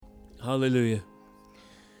Hallelujah.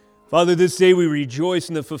 Father, this day we rejoice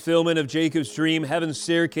in the fulfillment of Jacob's dream, heaven's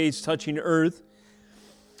staircase touching earth.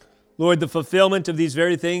 Lord, the fulfillment of these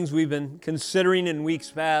very things we've been considering in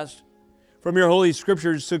weeks past from your Holy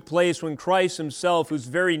Scriptures took place when Christ himself, whose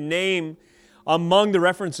very name among the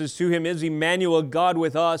references to him is Emmanuel, God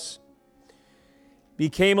with us,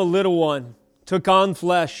 became a little one, took on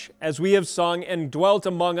flesh, as we have sung, and dwelt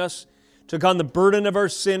among us, took on the burden of our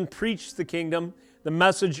sin, preached the kingdom, the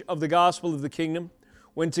message of the gospel of the kingdom,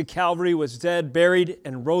 went to Calvary, was dead, buried,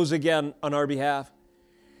 and rose again on our behalf.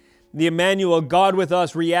 The Emmanuel, God with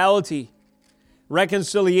us, reality,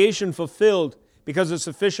 reconciliation fulfilled because of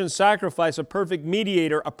sufficient sacrifice, a perfect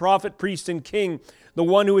mediator, a prophet, priest, and king, the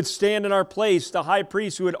one who would stand in our place, the high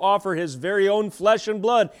priest who would offer his very own flesh and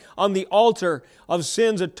blood on the altar of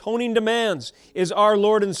sin's atoning demands, is our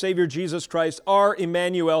Lord and Savior Jesus Christ, our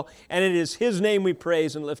Emmanuel, and it is his name we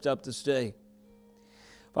praise and lift up this day.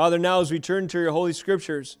 Father, now as we turn to your Holy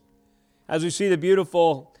Scriptures, as we see the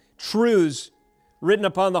beautiful truths written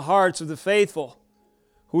upon the hearts of the faithful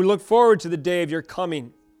who look forward to the day of your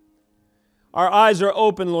coming, our eyes are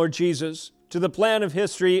open, Lord Jesus, to the plan of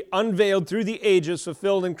history unveiled through the ages,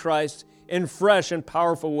 fulfilled in Christ in fresh and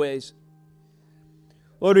powerful ways.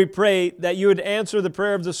 Lord, we pray that you would answer the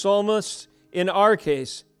prayer of the psalmist in our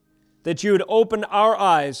case, that you would open our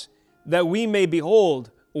eyes that we may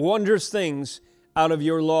behold wondrous things out of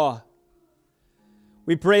your law.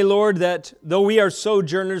 We pray, Lord, that though we are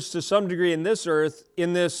sojourners to some degree in this earth,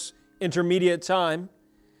 in this intermediate time,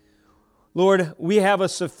 Lord, we have a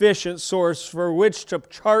sufficient source for which to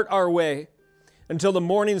chart our way until the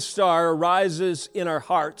morning star arises in our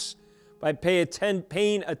hearts by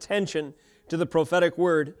paying attention to the prophetic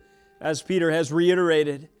word, as Peter has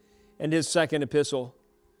reiterated in his second epistle.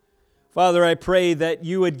 Father, I pray that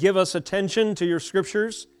you would give us attention to your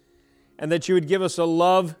Scriptures and that you would give us a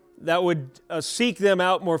love that would seek them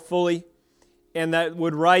out more fully and that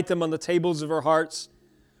would write them on the tables of our hearts,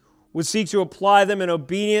 would seek to apply them in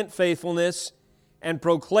obedient faithfulness and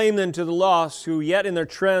proclaim them to the lost who yet in their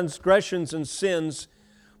transgressions and sins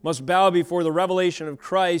must bow before the revelation of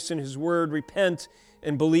Christ and his word, repent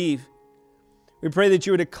and believe. We pray that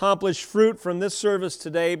you would accomplish fruit from this service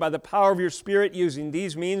today by the power of your Spirit, using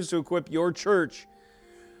these means to equip your church.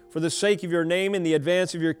 For the sake of your name and the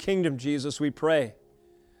advance of your kingdom, Jesus, we pray.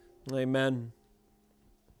 Amen.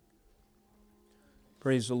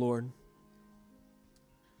 Praise the Lord.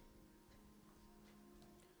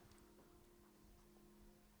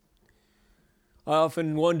 I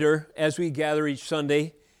often wonder, as we gather each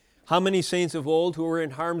Sunday, how many saints of old who were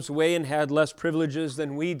in harm's way and had less privileges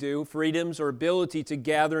than we do, freedoms or ability to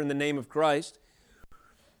gather in the name of Christ,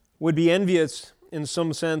 would be envious in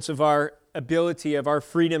some sense of our ability, of our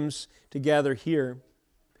freedoms to gather here.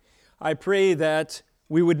 I pray that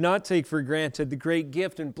we would not take for granted the great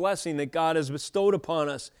gift and blessing that God has bestowed upon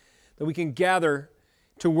us, that we can gather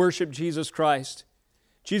to worship Jesus Christ.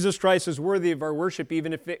 Jesus Christ is worthy of our worship,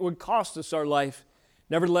 even if it would cost us our life.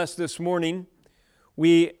 Nevertheless, this morning,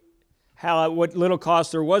 what little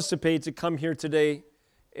cost there was to pay to come here today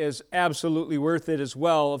is absolutely worth it as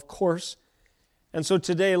well, of course. And so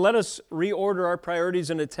today, let us reorder our priorities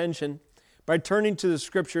and attention by turning to the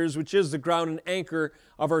Scriptures, which is the ground and anchor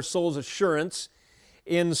of our soul's assurance,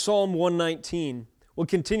 in Psalm 119. We'll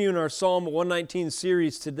continue in our Psalm 119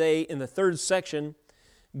 series today in the third section,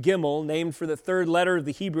 GIMEL, named for the third letter of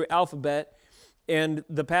the Hebrew alphabet. And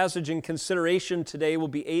the passage in consideration today will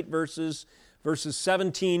be 8 verses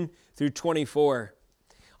 17 through 24,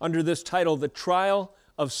 under this title, The Trial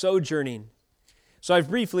of Sojourning. So I've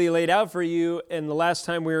briefly laid out for you, in the last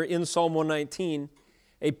time we were in Psalm 119,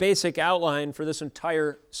 a basic outline for this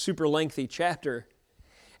entire super lengthy chapter.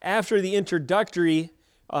 After the introductory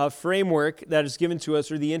framework that is given to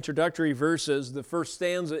us, or the introductory verses, the first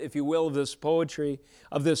stanza, if you will, of this poetry,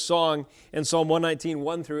 of this song in Psalm 119,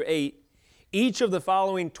 1 through 8, each of the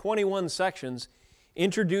following 21 sections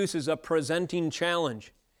introduces a presenting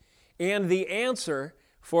challenge. And the answer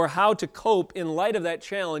for how to cope in light of that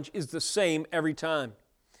challenge is the same every time.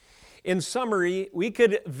 In summary, we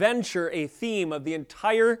could venture a theme of the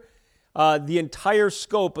entire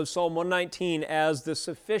scope of Psalm 119 as the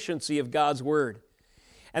sufficiency of God's Word.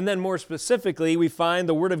 And then more specifically, we find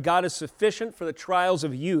the Word of God is sufficient for the trials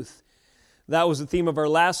of youth. That was the theme of our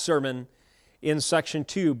last sermon in section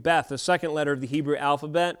 2, Beth, the second letter of the Hebrew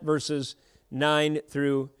alphabet, verses 9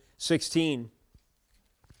 through 16.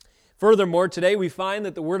 Furthermore, today we find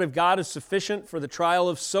that the Word of God is sufficient for the trial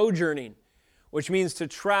of sojourning, which means to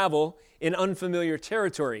travel in unfamiliar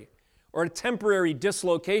territory, or a temporary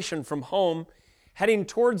dislocation from home, heading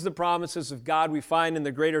towards the promises of God we find in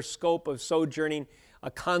the greater scope of sojourning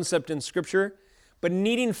a concept in Scripture, but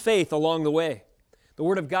needing faith along the way. The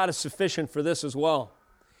Word of God is sufficient for this as well.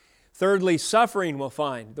 Thirdly, suffering we'll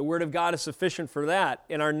find. The Word of God is sufficient for that.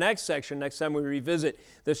 In our next section, next time we revisit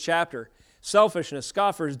this chapter, selfishness,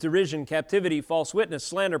 scoffers, derision, captivity, false witness,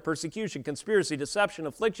 slander, persecution, conspiracy, deception,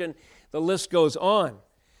 affliction, the list goes on.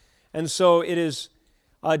 And so it is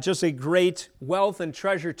just a great wealth and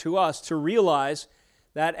treasure to us to realize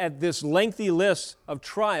that at this lengthy list of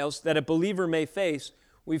trials that a believer may face,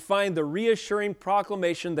 we find the reassuring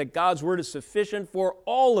proclamation that God's Word is sufficient for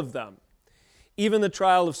all of them, even the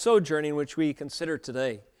trial of sojourning, which we consider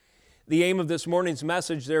today. The aim of this morning's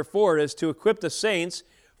message, therefore, is to equip the saints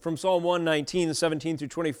from Psalm 119, 17 through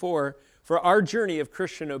 24, for our journey of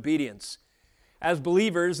Christian obedience. As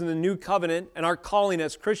believers in the new covenant and our calling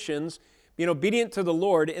as Christians, being obedient to the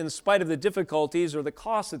Lord in spite of the difficulties or the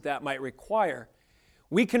cost that might require,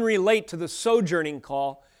 we can relate to the sojourning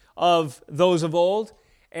call of those of old.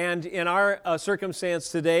 And in our circumstance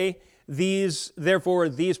today, these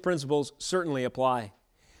principles certainly apply.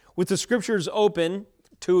 With the Scriptures open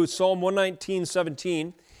to Psalm 119,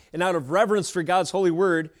 17, and out of reverence for God's holy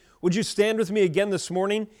word, would you stand with me again this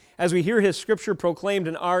morning as we hear His Scripture proclaimed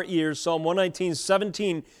in our ears, Psalm 119,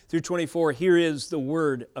 17 through 24. Here is the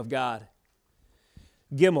Word of God.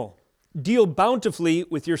 GIMEL, deal bountifully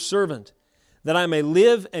with your servant, that I may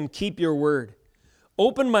live and keep your word.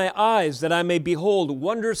 Open my eyes that I may behold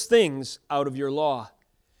wondrous things out of your law.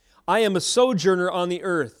 I am a sojourner on the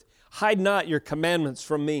earth. Hide not your commandments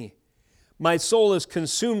from me. My soul is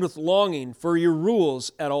consumed with longing for your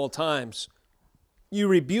rules at all times. You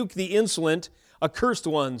rebuke the insolent, accursed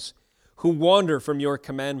ones who wander from your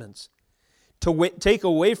commandments. Take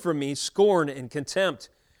away from me scorn and contempt,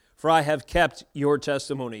 for I have kept your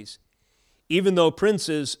testimonies. Even though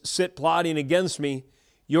princes sit plotting against me,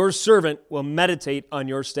 your servant will meditate on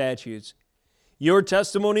your statutes. Your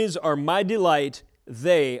testimonies are my delight.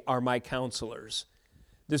 They are my counselors.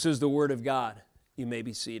 This is the word of God. You may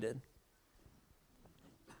be seated.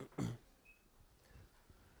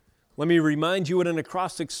 Let me remind you what an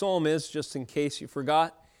acrostic psalm is, just in case you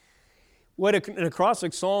forgot. What an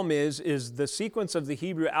acrostic psalm is the sequence of the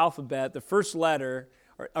Hebrew alphabet. The first letter,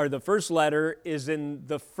 or the first letter is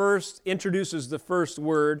introduces the first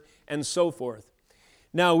word, and so forth.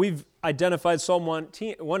 Now, we've identified Psalm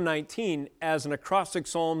 119 as an acrostic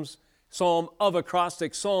psalm of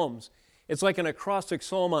acrostic psalms. It's like an acrostic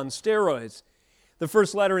psalm on steroids. The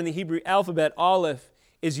first letter in the Hebrew alphabet, Aleph,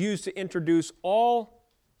 is used to introduce all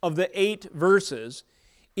of the 8 verses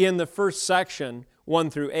in the first section, 1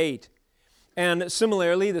 through 8. And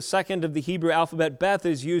similarly, the second of the Hebrew alphabet, Beth,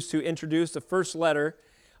 is used to introduce the first letter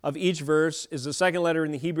of each verse, is the second letter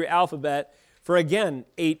in the Hebrew alphabet for, again,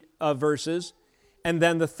 8 verses. And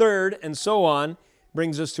then the third, and so on,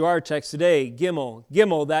 brings us to our text today, GIMEL.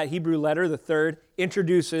 GIMEL, that Hebrew letter, the third,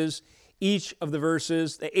 introduces each of the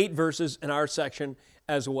verses, the 8 verses in our section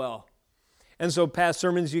as well. And so past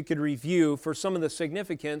sermons you could review for some of the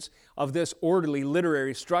significance of this orderly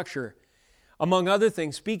literary structure. Among other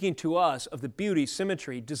things, speaking to us of the beauty,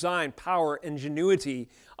 symmetry, design, power, ingenuity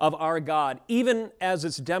of our God, even as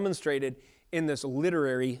it's demonstrated in this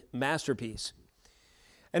literary masterpiece.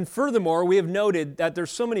 And furthermore, we have noted that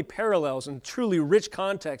there's so many parallels and truly rich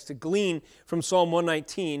context to glean from Psalm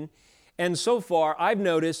 119. And so far, I've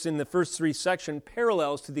noticed in the first 3 sections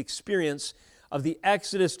parallels to the experience of the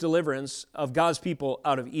Exodus deliverance of God's people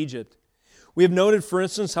out of Egypt. We have noted, for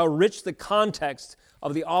instance, how rich the context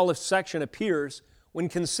of the Aleph section appears when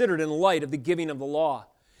considered in light of the giving of the law.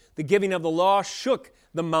 The giving of the law shook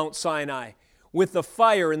the Mount Sinai with the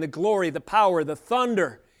fire and the glory, the power, the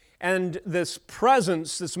thunder, and this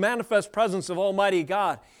presence, this manifest presence of Almighty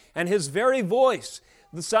God, and His very voice,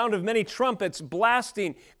 the sound of many trumpets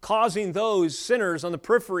blasting, causing those sinners on the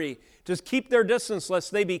periphery to keep their distance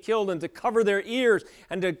lest they be killed, and to cover their ears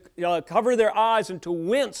and to cover their eyes and to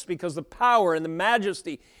wince because the power and the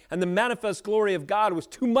majesty and the manifest glory of God was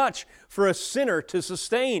too much for a sinner to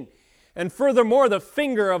sustain. And furthermore, the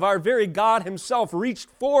finger of our very God Himself reached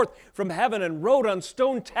forth from heaven and wrote on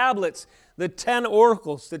stone tablets the 10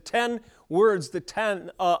 oracles, the 10 words, the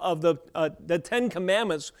 10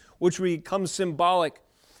 commandments, which become symbolic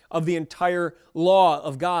of the entire law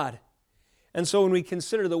of God. And so when we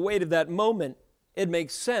consider the weight of that moment, it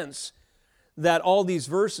makes sense that all these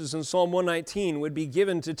verses in Psalm 119 would be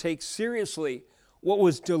given to take seriously what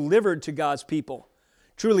was delivered to God's people.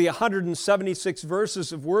 Truly, 176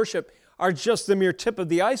 verses of worship are just the mere tip of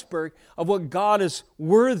the iceberg of what God is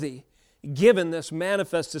worthy, given this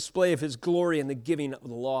manifest display of His glory and the giving of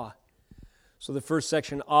the law. So the first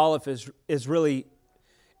section, Aleph, is really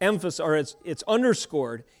it's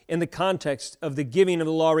underscored in the context of the giving of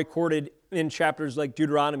the law recorded in chapters like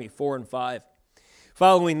Deuteronomy 4 and 5.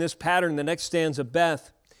 Following this pattern, the next stanza,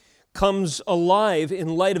 Beth, comes alive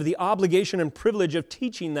in light of the obligation and privilege of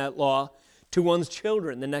teaching that law to one's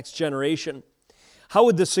children, the next generation. How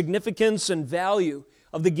would the significance and value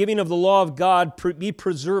of the giving of the law of God be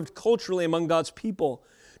preserved culturally among God's people?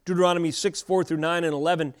 Deuteronomy 6, 4 through 9 and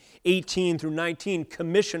 11, 18 through 19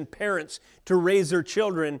 commission parents to raise their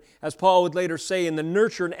children, as Paul would later say, in the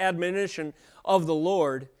nurture and admonition of the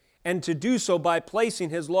Lord, and to do so by placing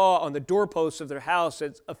His law on the doorposts of their house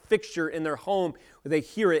as a fixture in their home where they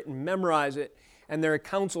hear it and memorize it, and they're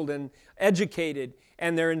counseled and educated,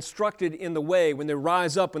 and they're instructed in the way when they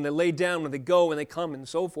rise up, when they lay down, when they go, when they come, and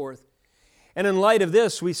so forth. And in light of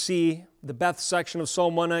this, we see the Beth section of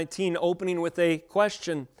Psalm 119 opening with a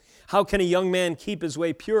question: how can a young man keep his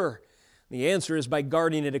way pure? The answer is by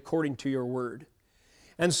guarding it according to your word.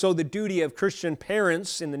 And so the duty of Christian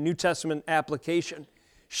parents in the New Testament application,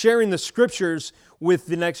 sharing the Scriptures with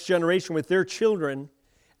the next generation, with their children,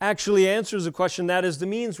 actually answers the question that is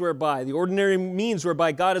the ordinary means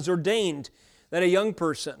whereby God has ordained that a young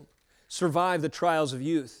person survive the trials of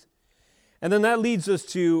youth. And then that leads us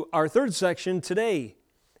to our third section today.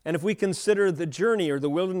 And if we consider the journey or the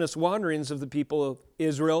wilderness wanderings of the people of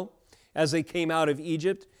Israel as they came out of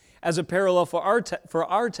Egypt, as a parallel for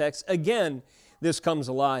our text, again, this comes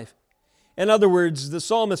alive. In other words, the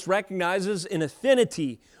psalmist recognizes an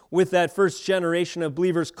affinity with that first generation of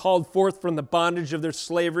believers called forth from the bondage of their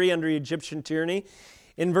slavery under Egyptian tyranny.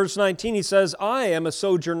 In verse 19, he says, I am a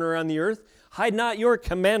sojourner on the earth. Hide not your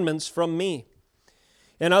commandments from me.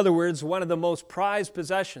 In other words, one of the most prized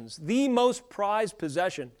possessions, the most prized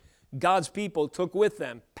possession God's people took with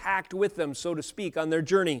them, packed with them, so to speak, on their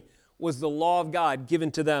journey, was the law of God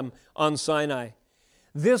given to them on Sinai.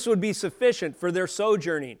 This would be sufficient for their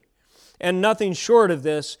sojourning, and nothing short of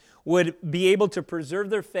this would be able to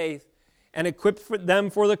preserve their faith and equip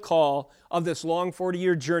them for the call of this long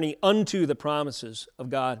 40-year journey unto the promises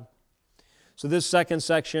of God. So this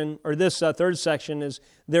third section is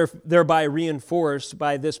thereby reinforced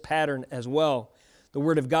by this pattern as well. The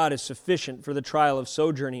Word of God is sufficient for the trial of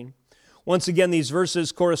sojourning. Once again, these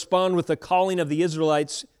verses correspond with the calling of the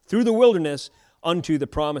Israelites through the wilderness unto the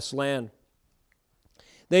promised land.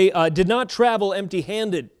 They did not travel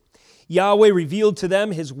empty-handed. Yahweh revealed to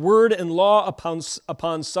them His word and law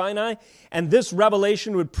upon Sinai, and this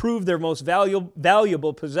revelation would prove their most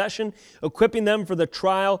valuable possession, equipping them for the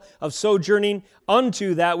trial of sojourning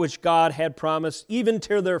unto that which God had promised, even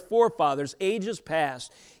to their forefathers, ages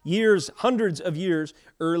past, hundreds of years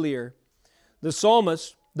earlier. The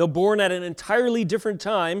psalmist, though born at an entirely different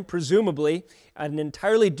time, presumably, at an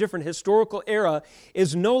entirely different historical era,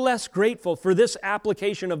 is no less grateful for this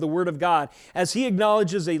application of the Word of God, as he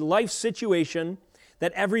acknowledges a life situation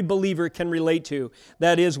that every believer can relate to.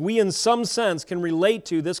 That is, we in some sense can relate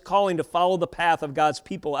to this calling to follow the path of God's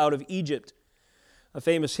people out of Egypt. A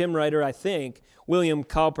famous hymn writer, I think, William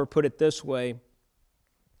Cowper, put it this way.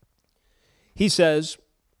 He says,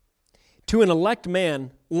 to an elect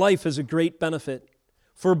man, life is a great benefit,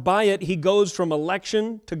 for by it he goes from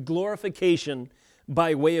election to glorification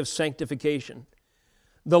by way of sanctification.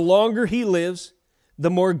 The longer he lives,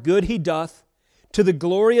 the more good he doth, to the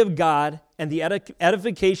glory of God and the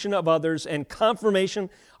edification of others and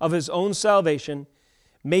confirmation of his own salvation,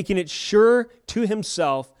 making it sure to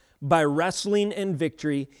himself by wrestling and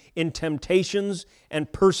victory in temptations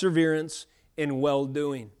and perseverance in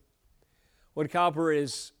well-doing. What Cowper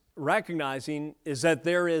is recognizing is that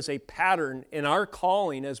there is a pattern in our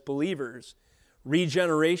calling as believers: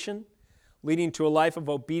 regeneration, leading to a life of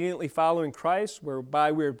obediently following Christ,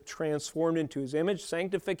 whereby we're transformed into His image,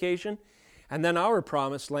 sanctification, and then our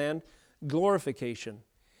promised land, glorification.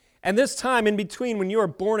 And this time in between, when you are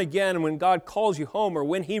born again and when God calls you home or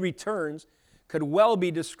when He returns, could well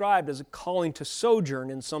be described as a calling to sojourn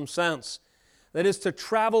in some sense. That is, to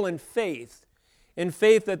travel in faith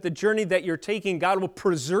that the journey that you're taking, God will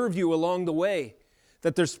preserve you along the way,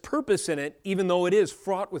 that there's purpose in it, even though it is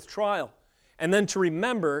fraught with trial. And then to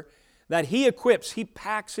remember that He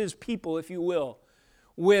packs His people, if you will,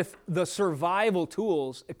 with the survival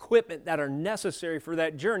tools, equipment that are necessary for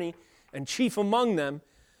that journey, and chief among them,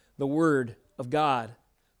 the Word of God.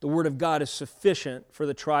 The Word of God is sufficient for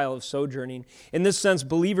the trial of sojourning. In this sense,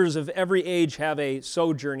 believers of every age have a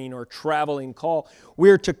sojourning or traveling call.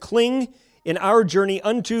 We are to cling in our journey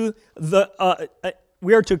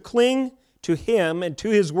we are to cling to Him and to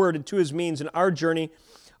His Word and to His means in our journey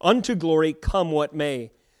unto glory, come what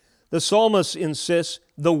may. The psalmist insists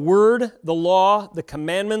The word, the law, the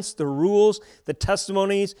commandments, the rules, the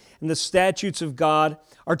testimonies, and the statutes of God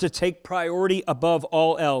are to take priority above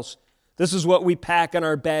all else. This is what we pack in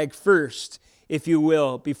our bag first, if you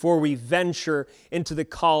will, before we venture into the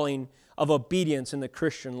calling of obedience in the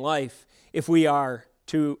Christian life, if we are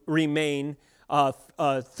to remain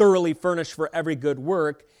thoroughly furnished for every good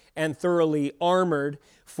work and thoroughly armored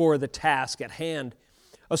for the task at hand.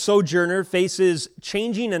 A sojourner faces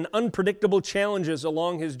changing and unpredictable challenges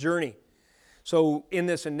along his journey. So in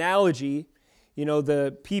this analogy,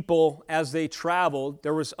 the people, as they traveled,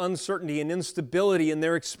 there was uncertainty and instability in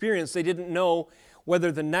their experience. They didn't know whether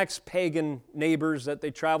the next pagan neighbors that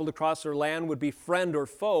they traveled across their land would be friend or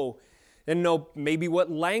foe. They didn't know maybe what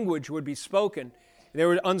language would be spoken. They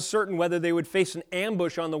were uncertain whether they would face an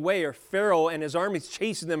ambush on the way or Pharaoh and his armies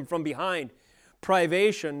chasing them from behind.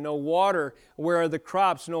 Privation, no water, where are the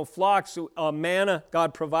crops, no flocks, manna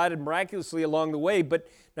God provided miraculously along the way, but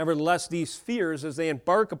nevertheless these fears as they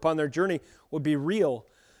embark upon their journey would be real.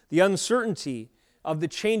 The uncertainty of the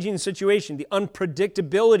changing situation, the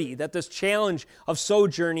unpredictability that this challenge of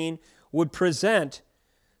sojourning would present.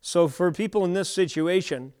 So for people in this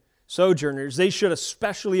situation, sojourners, they should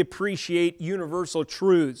especially appreciate universal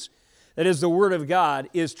truths. That is, the Word of God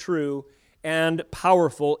is true and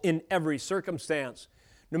powerful in every circumstance.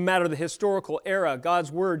 No matter the historical era,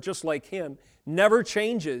 God's Word, just like Him, never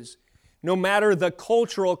changes. No matter the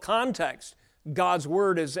cultural context, God's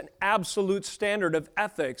Word is an absolute standard of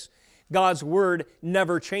ethics. God's Word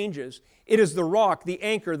never changes. It is the rock, the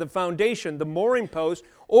anchor, the foundation, the mooring post,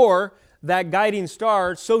 or that guiding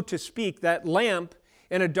star, so to speak, that lamp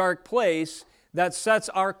in a dark place that sets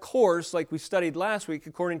our course, like we studied last week,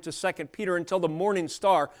 according to 2 Peter, until the morning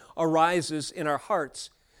star arises in our hearts.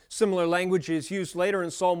 Similar language is used later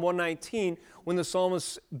in Psalm 119 when the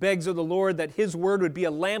psalmist begs of the Lord that His word would be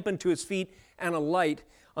a lamp unto his feet and a light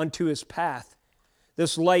unto his path.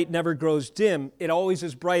 This light never grows dim. It always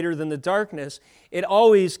is brighter than the darkness. It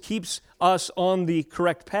always keeps us on the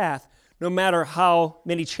correct path, no matter how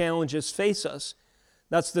many challenges face us.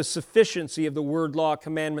 That's the sufficiency of the word, law,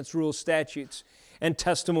 commandments, rules, statutes, and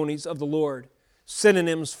testimonies of the Lord.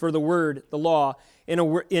 Synonyms for the word, the law, in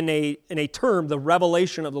a term, the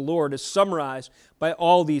revelation of the Lord, is summarized by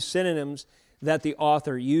all these synonyms that the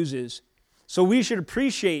author uses. So we should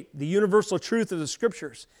appreciate the universal truth of the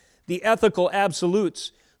Scriptures, the ethical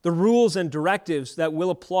absolutes, the rules and directives that will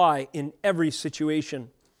apply in every situation.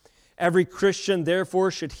 Every Christian,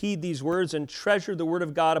 therefore, should heed these words and treasure the Word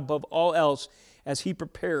of God above all else as he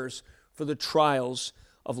prepares for the trials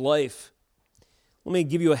of life. Let me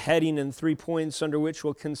give you a heading and 3 points under which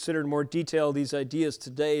we'll consider in more detail these ideas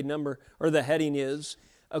today. The heading is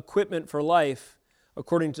Equipment for Life,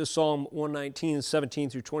 according to Psalm 119, 17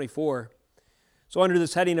 through 24. So under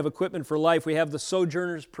this heading of Equipment for Life, we have the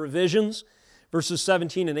sojourner's provisions, verses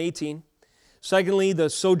 17 and 18. Secondly, the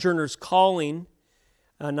sojourner's calling,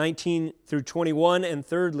 19 through 21. And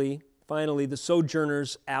thirdly, finally, the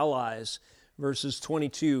sojourner's allies, verses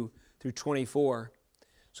 22 through 24.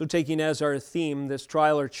 So taking as our theme this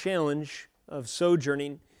trial or challenge of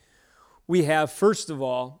sojourning, we have, first of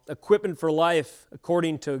all, equipment for life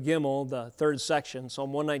according to GIMEL, the third section,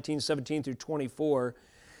 Psalm 119, 17 through 24,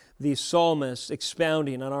 the psalmist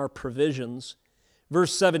expounding on our provisions.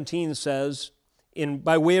 Verse 17 says,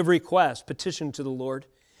 by way of request, petition to the Lord,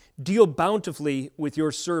 deal bountifully with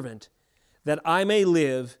your servant, that I may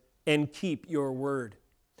live and keep your word.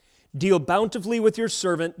 Deal bountifully with your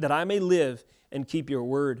servant, that I may live and keep your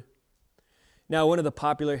word. Now, one of the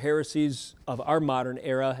popular heresies of our modern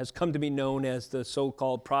era has come to be known as the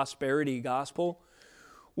so-called prosperity gospel,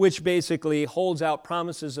 which basically holds out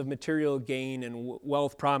promises of material gain and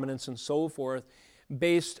wealth prominence and so forth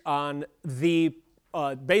based on the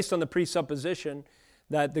presupposition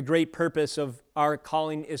that the great purpose of our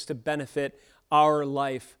calling is to benefit our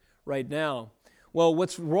life right now. Well,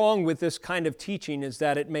 what's wrong with this kind of teaching is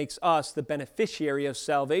that it makes us the beneficiary of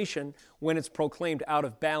salvation when it's proclaimed out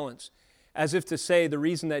of balance, as if to say the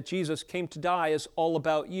reason that Jesus came to die is all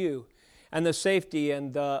about you and the safety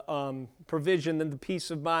and the provision and the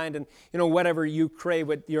peace of mind and whatever you crave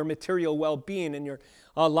with your material well-being and your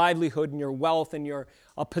livelihood and your wealth and your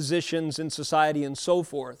positions in society and so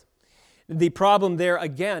forth. The problem there,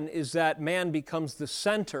 again, is that man becomes the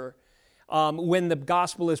center when the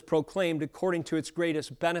gospel is proclaimed according to its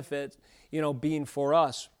greatest benefit, being for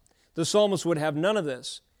us. The psalmist would have none of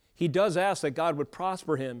this. He does ask that God would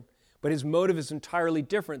prosper him, but his motive is entirely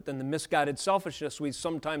different than the misguided selfishness we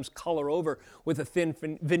sometimes color over with a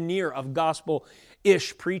thin veneer of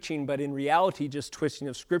gospel-ish preaching, but in reality just twisting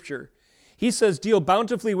of Scripture. He says, deal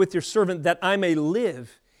bountifully with your servant that I may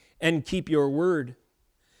live and keep your word.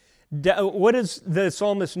 What does the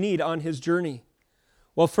psalmist need on his journey?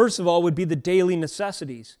 Well, first of all would be the daily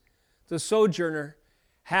necessities. The sojourner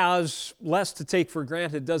has less to take for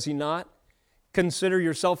granted, does he not? Consider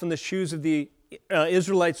yourself in the shoes of the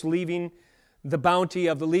Israelites leaving the bounty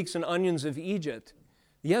of the leeks and onions of Egypt.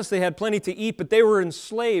 Yes, they had plenty to eat, but they were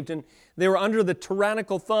enslaved and they were under the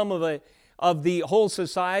tyrannical thumb of the whole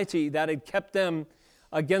society that had kept them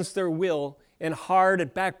against their will in hard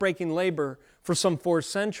and backbreaking labor for some 4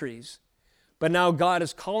 centuries. But now God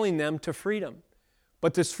is calling them to freedom.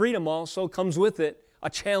 But this freedom also comes with it a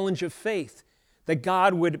challenge of faith that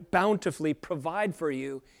God would bountifully provide for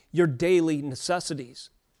you your daily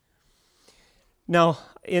necessities. Now,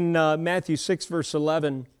 in Matthew 6, verse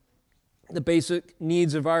 11, the basic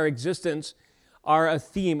needs of our existence are a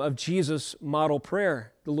theme of Jesus' model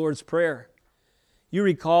prayer, the Lord's Prayer. You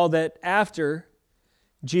recall that after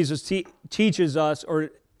Jesus teaches us, or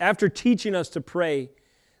after teaching us to pray,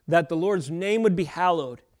 that the Lord's name would be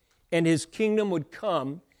hallowed, and His kingdom would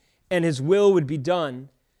come, and His will would be done,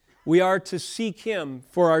 we are to seek Him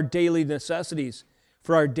for our daily necessities,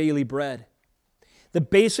 for our daily bread. The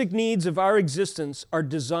basic needs of our existence are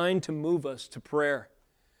designed to move us to prayer.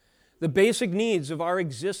 The basic needs of our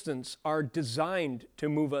existence are designed to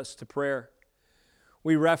move us to prayer.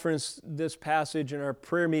 We referenced this passage in our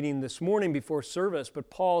prayer meeting this morning before service, but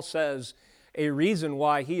Paul says a reason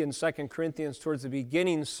why he in 2 Corinthians towards the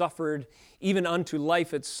beginning suffered even unto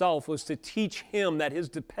life itself was to teach him that his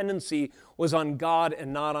dependency was on God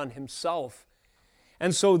and not on himself.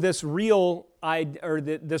 And so this real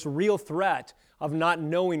threat of not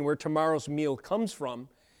knowing where tomorrow's meal comes from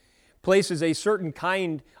places a certain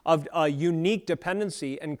kind of unique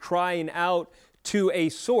dependency and crying out to a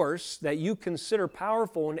source that you consider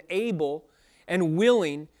powerful and able and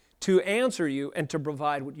willing to answer you and to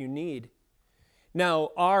provide what you need. Now,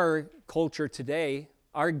 our culture today,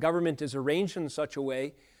 our government is arranged in such a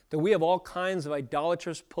way that we have all kinds of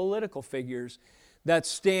idolatrous political figures that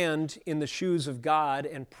stand in the shoes of God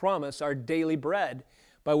and promise our daily bread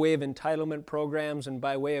by way of entitlement programs and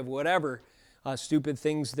by way of whatever stupid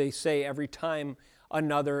things they say every time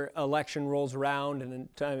another election rolls around and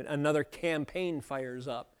another campaign fires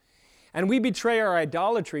up. And we betray our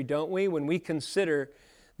idolatry, don't we, when we consider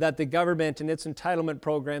that the government and its entitlement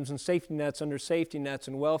programs and safety nets under safety nets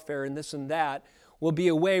and welfare and this and that will be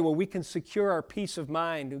a way where we can secure our peace of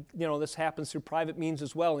mind. You know, this happens through private means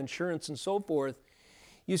as well, insurance and so forth.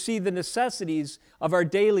 You see, the necessities of our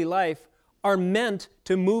daily life are meant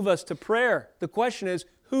to move us to prayer. The question is,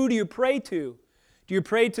 who do you pray to? Do you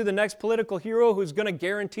pray to the next political hero who's going to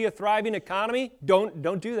guarantee a thriving economy?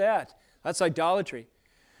 Don't do that. That's idolatry.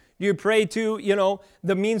 Do you pray to,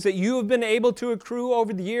 the means that you have been able to accrue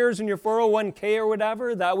over the years in your 401k or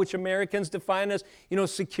whatever, that which Americans define as,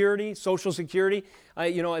 security, social security,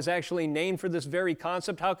 is actually named for this very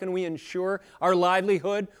concept. How can we ensure our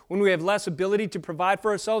livelihood when we have less ability to provide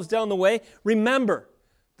for ourselves down the way? Remember,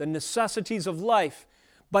 the necessities of life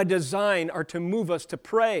by design are to move us to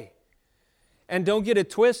pray. And don't get it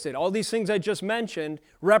twisted. All these things I just mentioned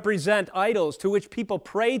represent idols to which people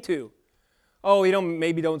pray to. Oh,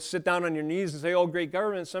 maybe don't sit down on your knees and say, oh, great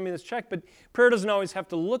government, send me this check. But prayer doesn't always have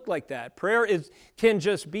to look like that. Prayer can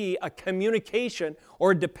just be a communication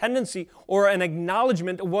or a dependency or an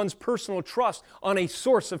acknowledgement of one's personal trust on a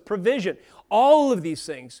source of provision. All of these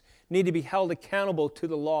things need to be held accountable to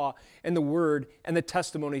the law and the word and the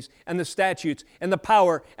testimonies and the statutes and the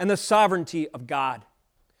power and the sovereignty of God.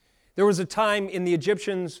 There was a time in the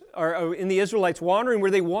Egyptians or in the Israelites wandering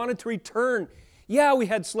where they wanted to return. Yeah, we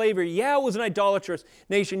had slavery. Yeah, it was an idolatrous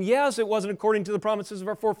nation. Yes, it wasn't according to the promises of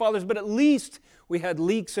our forefathers, but at least we had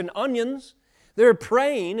leeks and onions. They were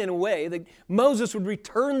praying in a way that Moses would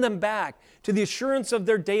return them back to the assurance of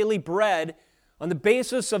their daily bread on the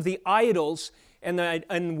basis of the idols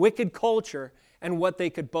and wicked culture and what they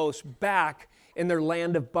could boast back in their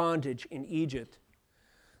land of bondage in Egypt.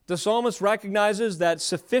 The psalmist recognizes that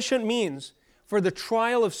sufficient means for the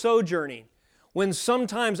trial of sojourning, when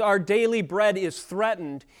sometimes our daily bread is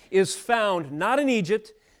threatened, is found not in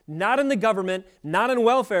Egypt, not in the government, not in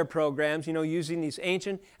welfare programs, using these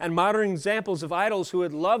ancient and modern examples of idols who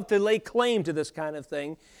would love to lay claim to this kind of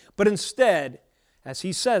thing, but instead, as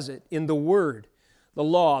he says it, in the Word, the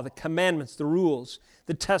law, the commandments, the rules,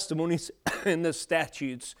 the testimonies, and the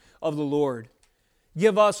statutes of the Lord.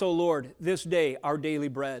 Give us, O Lord, this day our daily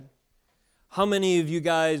bread. How many of you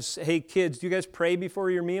guys, hey kids, do you guys pray before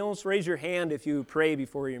your meals? Raise your hand if you pray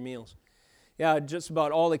before your meals. Yeah, just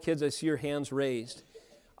about all the kids, I see your hands raised.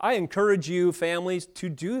 I encourage you, families, to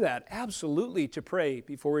do that, absolutely, to pray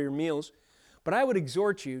before your meals. But I would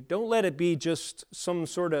exhort you, don't let it be just some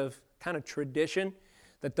sort of kind of tradition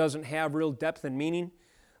that doesn't have real depth and meaning,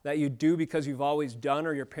 that you do because you've always done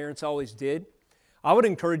or your parents always did, I would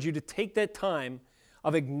encourage you to take that time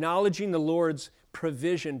of acknowledging the Lord's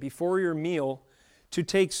provision before your meal to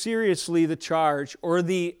take seriously the charge or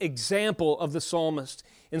the example of the psalmist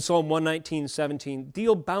in Psalm 119:17.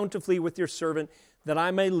 Deal bountifully with your servant that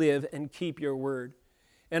I may live and keep your word.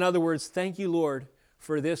 In other words, thank you, Lord,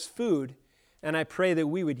 for this food, and I pray that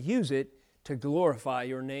we would use it to glorify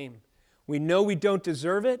your name. We know we don't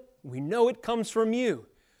deserve it. We know it comes from you.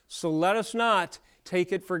 So let us not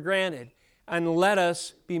take it for granted, and let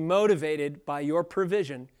us be motivated by your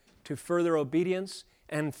provision to further obedience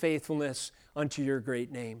and faithfulness unto your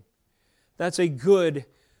great name. That's a good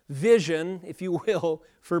vision, if you will,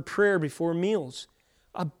 for prayer before meals.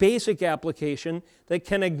 A basic application that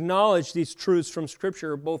can acknowledge these truths from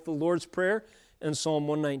Scripture, both the Lord's Prayer and Psalm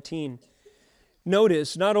 119.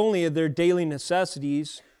 Notice, not only are there daily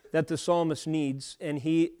necessities that the psalmist needs, and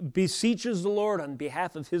he beseeches the Lord on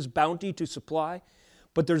behalf of his bounty to supply,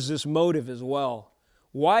 but there's this motive as well.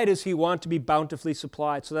 Why does he want to be bountifully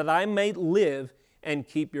supplied? So that I may live and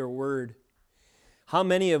keep your word. How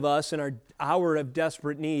many of us in our hour of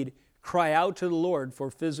desperate need cry out to the Lord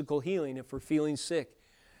for physical healing if we're feeling sick?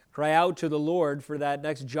 Cry out to the Lord for that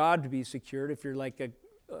next job to be secured. If you're like a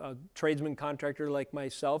tradesman contractor like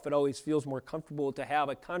myself, it always feels more comfortable to have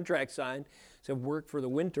a contract signed to work for the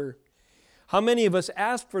winter. How many of us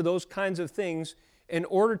ask for those kinds of things in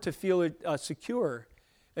order to feel secure,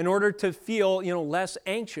 in order to feel less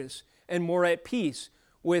anxious and more at peace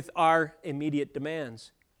with our immediate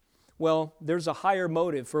demands? Well, there's a higher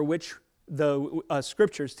motive for which the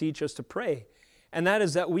Scriptures teach us to pray, and that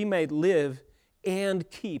is that we may live and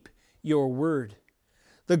keep your word.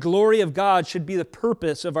 The glory of God should be the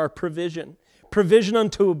purpose of our provision. Provision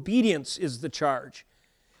unto obedience is the charge.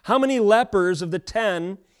 How many lepers of the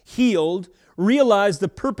 10 healed realized the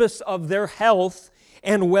purpose of their health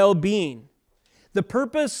and well-being? The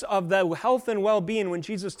purpose of the health and well-being when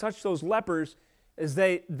Jesus touched those lepers is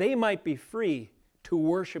they might be free to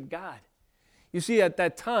worship God. You see, at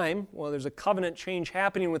that time, there's a covenant change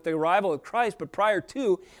happening with the arrival of Christ, but prior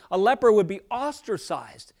to, a leper would be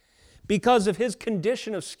ostracized because of his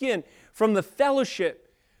condition of skin from the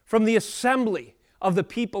fellowship, from the assembly of the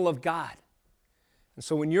people of God. And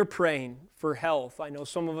so when you're praying for health, I know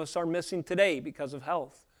some of us are missing today because of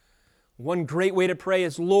health. One great way to pray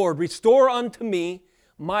is, Lord, restore unto me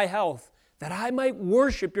my health, that I might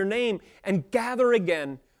worship your name and gather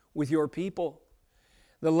again with your people.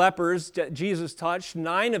 The lepers that Jesus touched,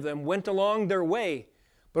 9 of them went along their way,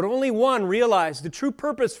 but only one realized the true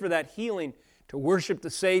purpose for that healing, to worship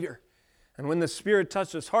the Savior. And when the Spirit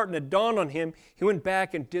touched his heart and it dawned on him, he went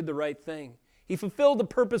back and did the right thing. He fulfilled the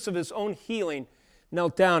purpose of his own healing,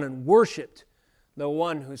 knelt down and worshiped the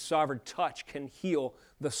one whose sovereign touch can heal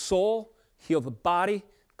the soul, heal the body,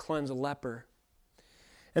 cleanse a leper.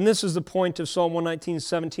 And this is the point of Psalm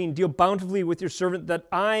 119:17. Deal bountifully with your servant that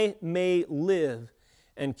I may live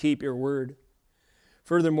and keep your word.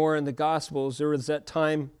 Furthermore, in the Gospels, there was that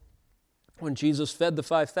time when Jesus fed the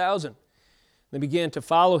 5,000. They began to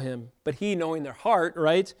follow him, but he, knowing their heart,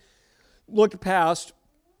 looked past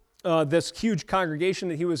this huge congregation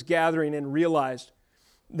that he was gathering and realized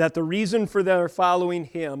that the reason for their following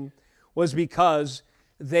him was because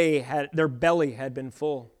their belly had been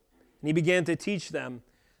full. And he began to teach them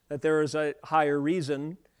that there is a higher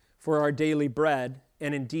reason for our daily bread,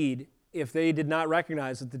 and indeed, if they did not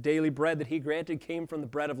recognize that the daily bread that he granted came from the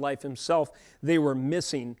bread of life himself, they were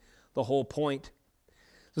missing the whole point.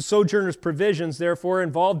 The sojourner's provisions, therefore,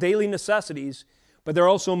 involve daily necessities, but they're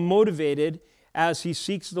also motivated as he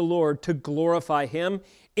seeks the Lord to glorify him.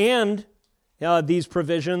 And these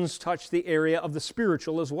provisions touch the area of the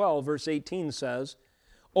spiritual as well. Verse 18 says,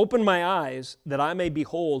 open my eyes that I may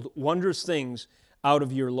behold wondrous things out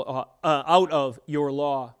of your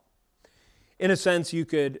law. In a sense, you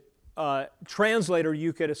could translate, or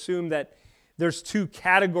you could assume that there's 2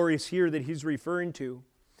 categories here that he's referring to.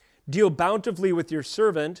 Deal bountifully with your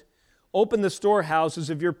servant, open the storehouses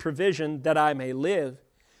of your provision that I may live.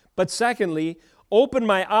 But secondly, open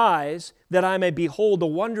my eyes that I may behold the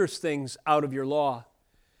wondrous things out of your law.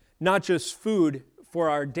 Not just food for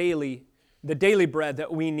the daily bread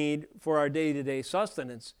that we need for our day-to-day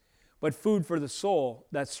sustenance, but food for the soul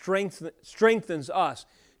that strengthens us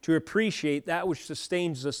to appreciate that which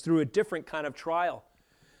sustains us through a different kind of trial.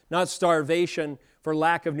 Not starvation for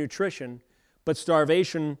lack of nutrition, but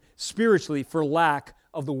starvation spiritually for lack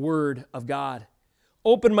of the Word of God.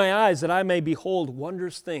 Open my eyes that I may behold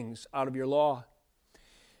wondrous things out of your law.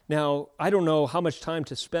 Now, I don't know how much time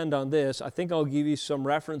to spend on this. I think I'll give you some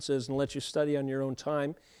references and let you study on your own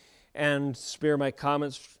time. and spare my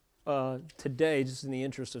comments today just in the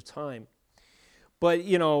interest of time. But,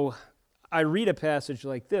 I read a passage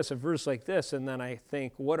like this, a verse like this, and then I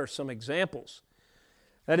think, what are some examples?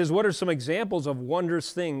 That is, what are some examples of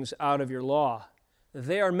wondrous things out of your law?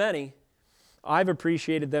 They are many. I've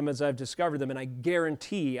appreciated them as I've discovered them, and I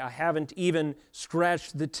guarantee I haven't even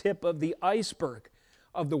scratched the tip of the iceberg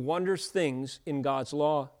of the wondrous things in God's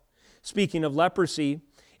law. Speaking of leprosy,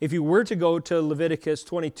 if you were to go to Leviticus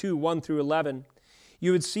 22, 1 through 11,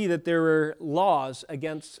 you would see that there were laws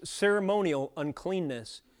against ceremonial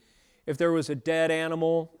uncleanness. If there was a dead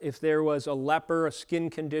animal, if there was a leper, a skin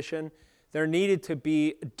condition, there needed to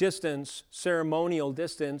be distance, ceremonial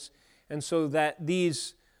distance, and so that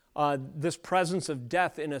this presence of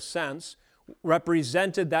death, in a sense,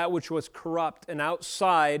 represented that which was corrupt and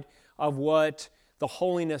outside of what the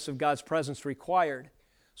holiness of God's presence required.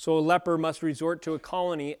 So a leper must resort to a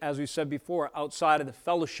colony, as we said before, outside of the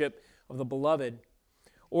fellowship of the beloved.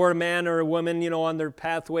 Or a man or a woman, on their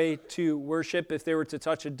pathway to worship, if they were to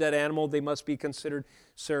touch a dead animal, they must be considered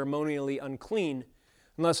ceremonially unclean,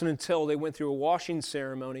 unless and until they went through a washing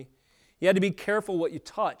ceremony. You had to be careful what you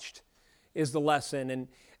touched, is the lesson.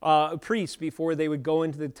 And priests, before they would go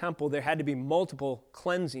into the temple, there had to be multiple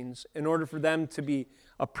cleansings in order for them to be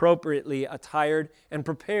appropriately attired and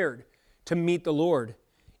prepared to meet the Lord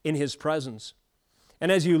in His presence.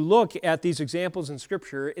 And as you look at these examples in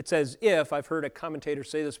Scripture, it's as if, I've heard a commentator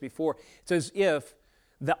say this before, it's as if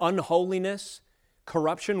the unholiness,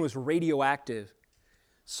 corruption was radioactive.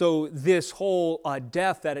 So this whole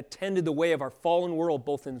death that attended the way of our fallen world,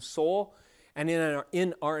 both in soul and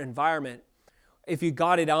in our environment, if you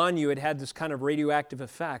got it on you, it had this kind of radioactive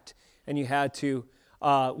effect, and you had to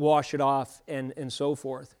wash it off and so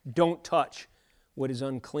forth. Don't touch what is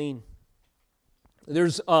unclean.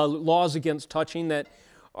 There's laws against touching that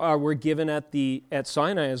were given at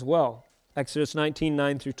Sinai as well. Exodus 19,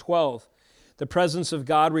 9 through 12. The presence of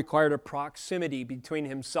God required a proximity between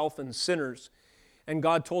Himself and sinners. And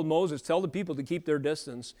God told Moses, tell the people to keep their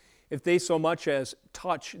distance. If they so much as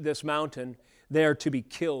touch this mountain, they are to be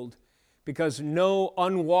killed. Because no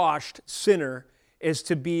unwashed sinner is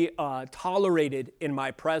to be tolerated in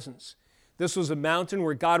my presence. This was a mountain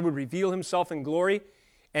where God would reveal Himself in glory,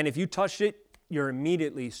 and if you touched it, you're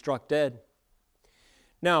immediately struck dead.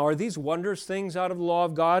 Now, are these wondrous things out of the law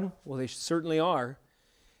of God? Well, they certainly are.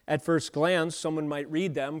 At first glance, someone might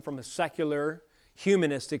read them from a secular,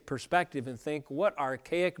 humanistic perspective and think, what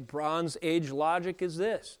archaic Bronze Age logic is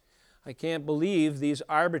this? I can't believe these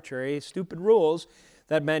arbitrary, stupid rules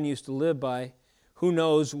that men used to live by. Who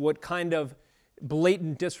knows what kind of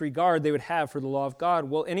blatant disregard they would have for the law of God?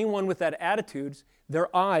 Well, anyone with that attitude,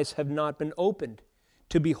 their eyes have not been opened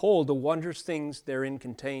to behold the wondrous things therein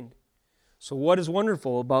contained. So what is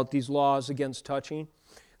wonderful about these laws against touching?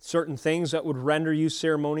 Certain things that would render you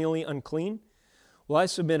ceremonially unclean? Well, I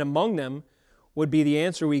submit among them would be the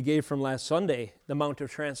answer we gave from last Sunday, the Mount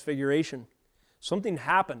of Transfiguration. Something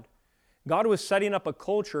happened. God was setting up a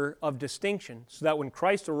culture of distinction so that when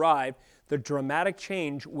Christ arrived, the dramatic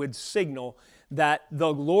change would signal that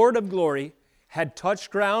the Lord of glory had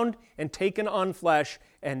touched ground and taken on flesh,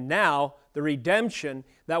 and now the redemption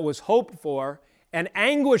that was hoped for and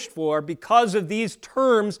anguished for because of these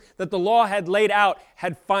terms that the law had laid out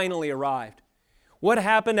had finally arrived. What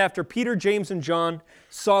happened after Peter, James, and John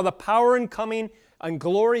saw the power and coming and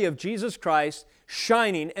glory of Jesus Christ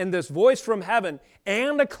shining and this voice from heaven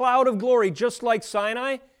and a cloud of glory just like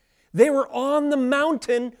Sinai? They were on the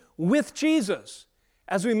mountain with Jesus,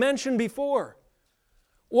 as we mentioned before.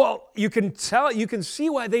 Well, you can see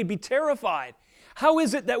why they'd be terrified. How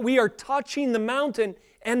is it that we are touching the mountain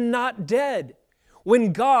and not dead?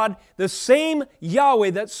 When God, the same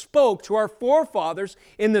Yahweh that spoke to our forefathers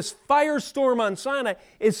in this firestorm on Sinai,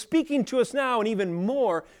 is speaking to us now and even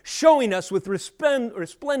more, showing us with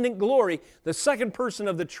resplendent glory the second person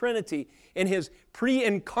of the Trinity in His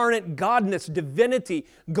pre-incarnate godness, divinity,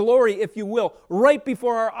 glory, if you will, right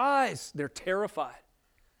before our eyes. They're terrified.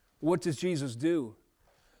 What does Jesus do?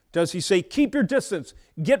 Does He say, keep your distance,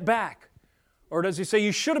 get back? Or does He say,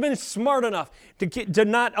 you should have been smart enough to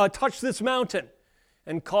not touch this mountain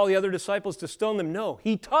and call the other disciples to stone them? No,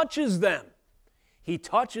 He touches them. He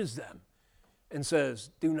touches them and says,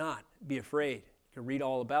 do not be afraid. You can read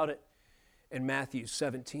all about it in Matthew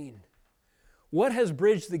 17. What has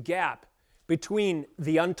bridged the gap between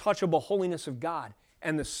the untouchable holiness of God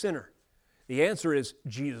and the sinner? The answer is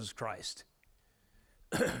Jesus Christ.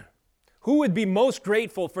 Who would be most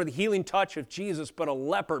grateful for the healing touch of Jesus but a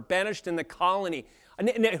leper banished in the colony?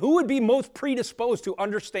 And who would be most predisposed to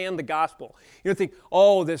understand the gospel? You think,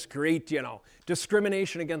 oh, this great,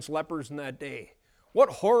 discrimination against lepers in that day. What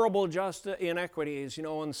horrible inequities,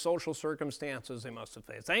 and social circumstances they must have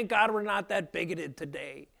faced. Thank God we're not that bigoted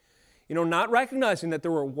today. Not recognizing that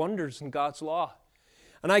there were wonders in God's law.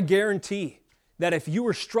 And I guarantee that if you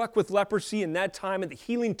were struck with leprosy in that time and the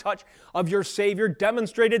healing touch of your Savior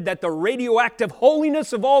demonstrated that the radioactive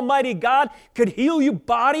holiness of Almighty God could heal your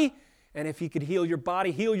body, and if He could heal your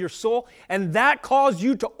body, heal your soul, and that caused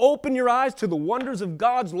you to open your eyes to the wonders of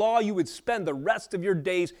God's law, you would spend the rest of your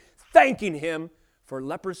days thanking Him for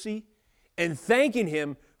leprosy and thanking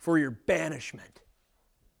Him for your banishment.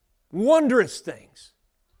 Wondrous things.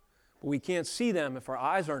 But we can't see them if our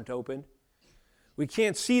eyes aren't opened. We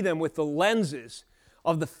can't see them with the lenses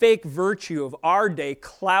of the fake virtue of our day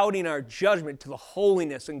clouding our judgment to the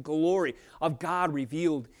holiness and glory of God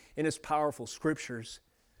revealed in His powerful Scriptures.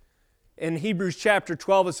 In Hebrews chapter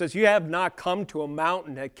 12 it says, you have not come to a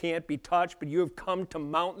mountain that can't be touched, but you have come to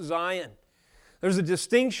Mount Zion. There's a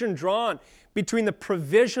distinction drawn between the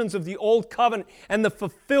provisions of the old covenant and the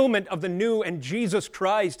fulfillment of the new, and Jesus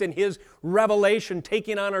Christ and His revelation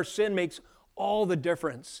taking on our sin makes all the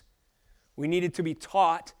difference. We needed to be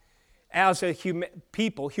taught as a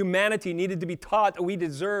people, humanity needed to be taught that we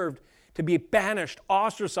deserved to be banished,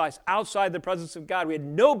 ostracized outside the presence of God. We had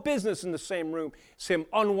no business in the same room, same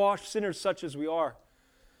unwashed sinners such as we are.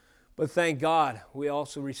 But thank God, we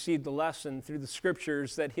also received the lesson through the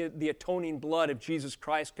Scriptures that the atoning blood of Jesus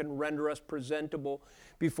Christ can render us presentable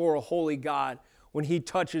before a holy God when He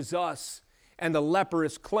touches us, and the leper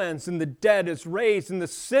is cleansed, and the dead is raised, and the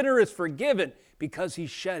sinner is forgiven because He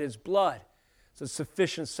shed His blood. It's a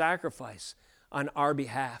sufficient sacrifice on our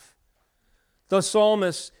behalf. The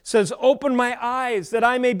psalmist says, open my eyes that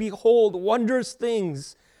I may behold wondrous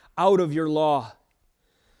things out of your law.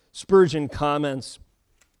 Spurgeon comments,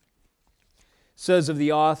 says of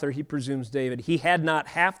the author, he presumes David, he had not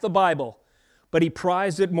half the Bible, but he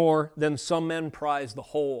prized it more than some men prize the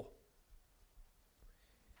whole.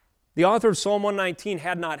 The author of Psalm 119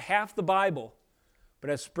 had not half the Bible, but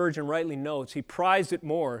as Spurgeon rightly notes, he prized it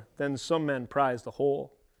more than some men prize the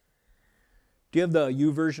whole. Do you have the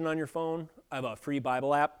YouVersion on your phone? I have a free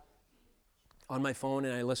Bible app on my phone,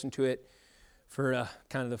 and I listen to it for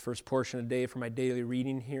kind of the first portion of the day for my daily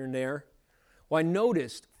reading here and there. Well, I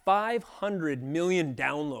noticed 500 million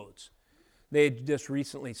downloads. They had just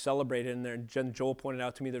recently celebrated, and Jen Joel pointed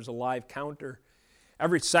out to me there's a live counter.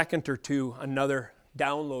 Every second or two, another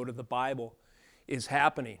download of the Bible is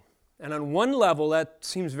happening. And on one level, that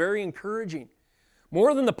seems very encouraging.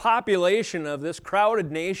 More than the population of this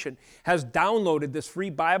crowded nation has downloaded this free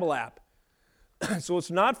Bible app. So it's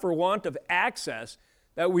not for want of access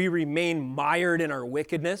that we remain mired in our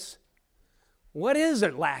wickedness. What is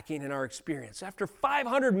it lacking in our experience? After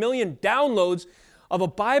 500 million downloads of a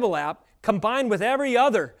Bible app, combined with every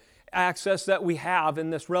other access that we have in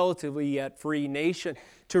this relatively yet free nation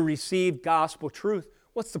to receive gospel truth,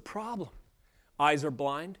 what's the problem? Eyes are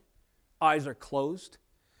blind. Eyes are closed.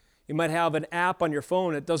 You might have an app on your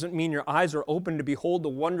phone. It doesn't mean your eyes are open to behold the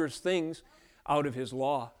wondrous things out of His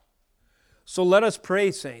law. So let us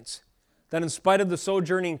pray, saints, that in spite of the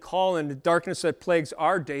sojourning call and the darkness that plagues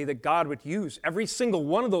our day, that God would use every single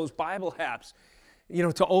one of those Bible apps,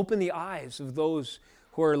 to open the eyes of those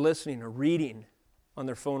who are listening or reading on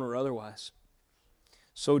their phone or otherwise.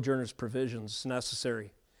 Sojourner's provisions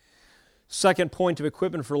necessary. Second point of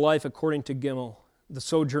equipment for life according to GIMEL, the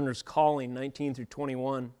sojourner's calling, 19 through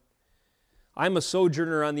 21. I'm a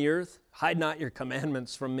sojourner on the earth. Hide not your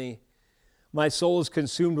commandments from me. My soul is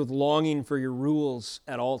consumed with longing for your rules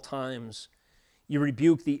at all times. You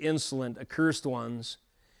rebuke the insolent, accursed ones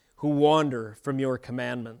who wander from your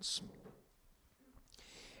commandments.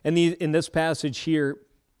 And in this passage here,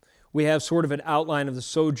 we have sort of an outline of the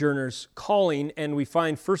sojourner's calling, and we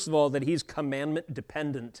find, first of all, that he's commandment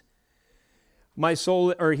dependent.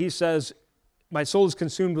 He says, my soul is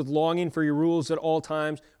consumed with longing for your rules at all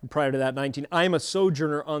times. And prior to that, 19, I am a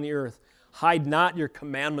sojourner on the earth. Hide not your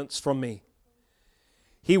commandments from me.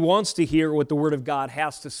 He wants to hear what the Word of God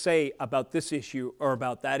has to say about this issue or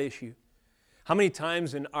about that issue. How many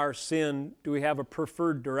times in our sin do we have a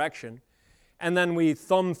preferred direction, and then we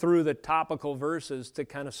thumb through the topical verses to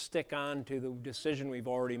kind of stick on to the decision we've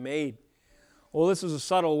already made? Well, this is a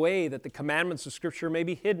subtle way that the commandments of Scripture may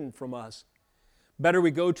be hidden from us. Better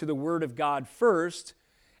we go to the Word of God first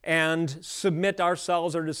and submit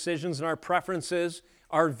ourselves, our decisions, and our preferences,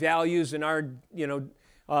 our values, and our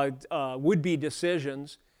would-be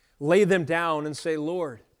decisions, lay them down and say,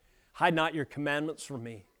 Lord, hide not your commandments from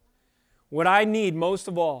me. What I need most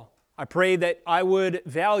of all, I pray that I would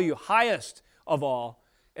value highest of all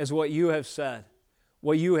as what you have said,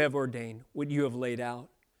 what you have ordained, what you have laid out.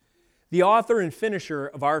 The author and finisher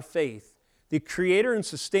of our faith, the creator and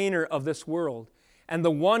sustainer of this world, and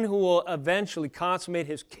the one who will eventually consummate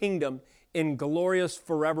his kingdom in glorious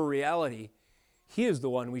forever reality, he is the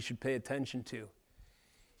one we should pay attention to.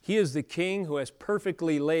 He is the king who has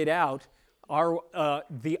perfectly laid out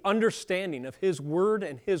the understanding of his word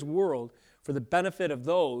and his world for the benefit of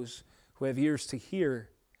those who have ears to hear.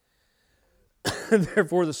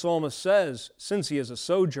 Therefore the psalmist says, since he is a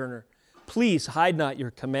sojourner, please hide not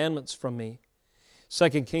your commandments from me. 2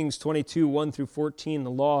 Kings 22, 1 through 14,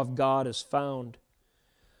 the law of God is found.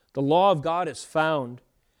 The law of God is found.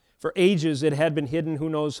 For ages it had been hidden, who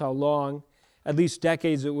knows how long, at least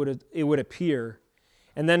decades it would appear.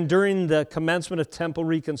 And then during the commencement of temple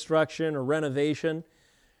reconstruction or renovation,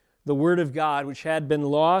 the word of God, which had been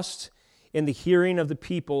lost in the hearing of the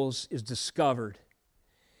peoples, is discovered.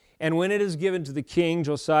 And when it is given to the king,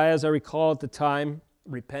 Josiah, as I recall at the time,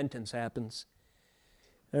 repentance happens.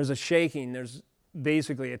 There's a shaking, there's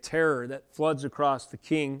basically a terror that floods across the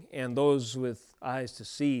king and those with eyes to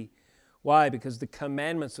see. Why? Because the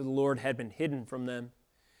commandments of the Lord had been hidden from them.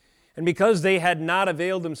 And because they had not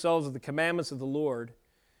availed themselves of the commandments of the Lord,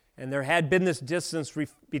 and there had been this distance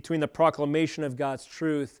between the proclamation of God's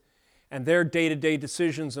truth and their day-to-day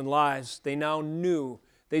decisions and lives, they now knew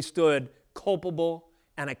they stood culpable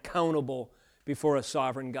and accountable before a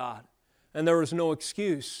sovereign God. And there was no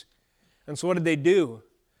excuse. And so what did they do?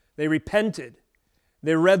 They repented.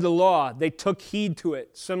 They read the law. They took heed to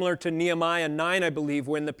it, similar to Nehemiah 9, I believe,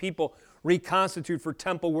 when the people reconstitute for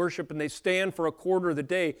temple worship and they stand for a quarter of the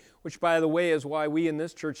day, which, by the way, is why we in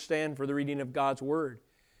this church stand for the reading of God's Word.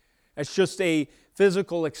 It's just a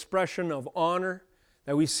physical expression of honor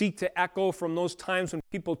that we seek to echo from those times when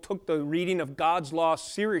people took the reading of God's law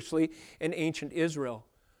seriously in ancient Israel.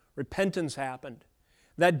 Repentance happened.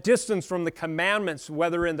 That distance from the commandments,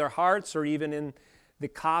 whether in their hearts or even in the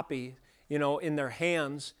copy, in their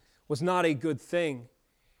hands, was not a good thing.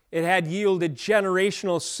 It had yielded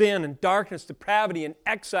generational sin and darkness, depravity and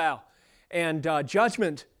exile and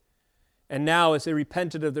judgment. And now, as they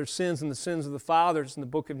repented of their sins and the sins of the fathers in the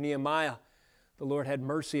book of Nehemiah, the Lord had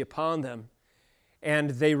mercy upon them.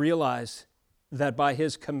 And they realized that by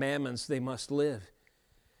His commandments they must live.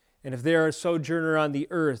 And if they are a sojourner on the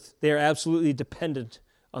earth, they are absolutely dependent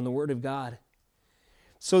on the Word of God.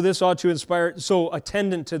 So this ought to inspire, so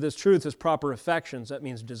attendant to this truth is proper affections, that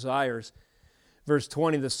means desires. Verse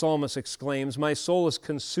 20, the psalmist exclaims, my soul is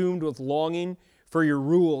consumed with longing for your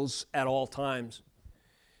rules at all times.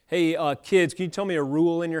 Hey, kids, can you tell me a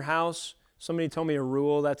rule in your house? Somebody tell me a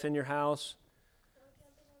rule that's in your house.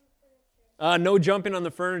 No jumping on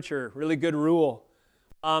the furniture. Really good rule.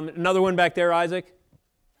 Another one back there, Isaac.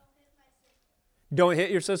 Don't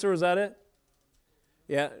hit your sister, was that it?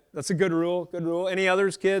 Yeah, that's a good rule. Good rule. Any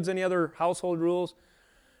others, kids? Any other household rules?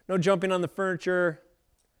 No jumping on the furniture.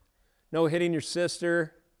 No hitting your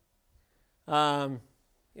sister. Over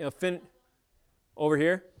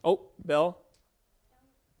here. Oh, Belle.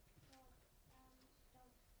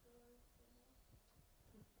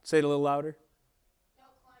 Say it a little louder.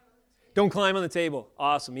 Don't climb on the table.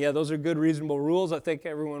 Awesome. Yeah, those are good, reasonable rules. I think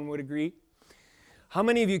everyone would agree. How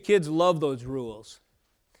many of you kids love those rules?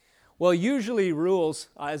 Well, usually rules,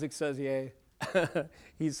 Isaac says yay.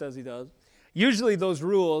 He says he does. Usually those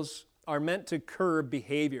rules are meant to curb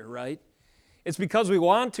behavior, right? It's because we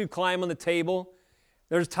want to climb on the table.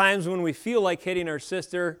 There's times when we feel like hitting our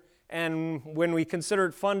sister, and when we consider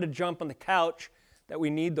it fun to jump on the couch, that we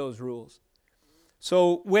need those rules.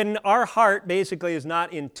 So when our heart basically is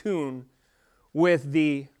not in tune with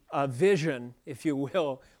the vision, if you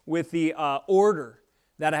will, with the order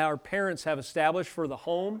that our parents have established for the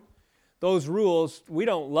home, those rules, we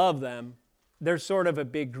don't love them. They're sort of a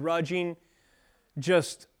begrudging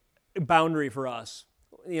just boundary for us.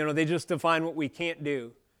 They just define what we can't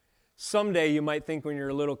do. Someday you might think when you're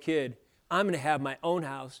a little kid, I'm going to have my own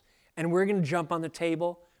house and we're going to jump on the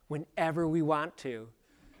table whenever we want to.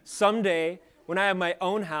 Someday, when I have my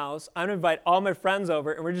own house, I'm going to invite all my friends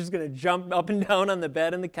over and we're just going to jump up and down on the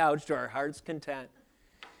bed and the couch to our heart's content.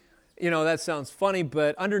 That sounds funny,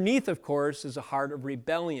 but underneath, of course, is a heart of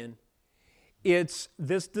rebellion. It's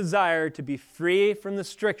this desire to be free from the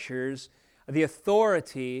strictures, the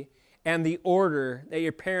authority, and the order that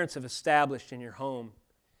your parents have established in your home.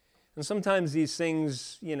 And sometimes these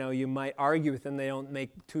things, you might argue with them. They don't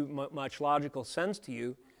make too much logical sense to you.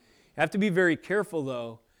 You have to be very careful,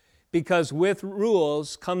 though, because with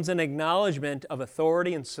rules comes an acknowledgement of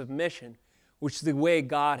authority and submission, which is the way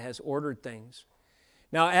God has ordered things.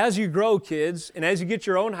 Now, as you grow, kids, and as you get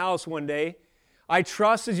your own house one day, I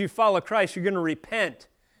trust as you follow Christ, you're going to repent.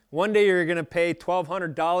 One day you're going to pay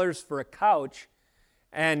 $1,200 for a couch,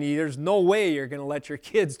 and there's no way you're going to let your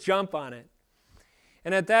kids jump on it.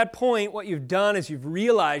 And at that point, what you've done is you've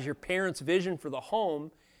realized your parents' vision for the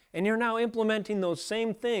home, and you're now implementing those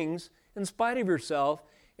same things in spite of yourself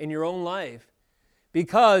in your own life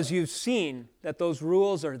because you've seen that those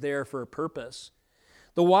rules are there for a purpose.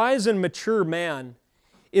 The wise and mature man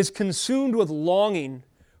is consumed with longing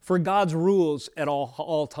for God's rules at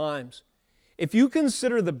all times. If you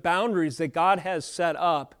consider the boundaries that God has set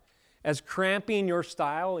up as cramping your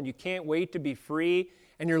style and you can't wait to be free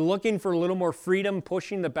and you're looking for a little more freedom,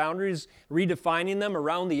 pushing the boundaries, redefining them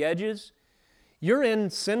around the edges, you're in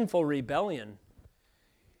sinful rebellion.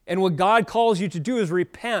 And what God calls you to do is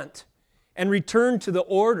repent and return to the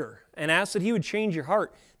order and ask that He would change your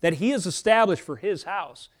heart, that He has established for His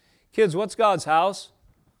house. Kids, what's God's house?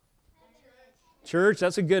 Church,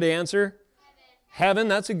 that's a good answer. Heaven,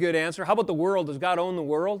 that's a good answer. How about the world? Does God own the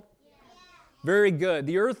world? Very good.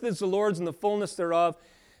 The earth is the Lord's and the fullness thereof,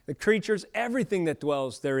 the creatures, everything that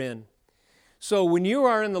dwells therein. So when you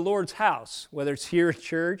are in the Lord's house, whether it's here at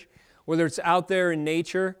church, whether it's out there in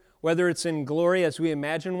nature, whether it's in glory as we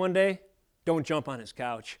imagine one day, don't jump on His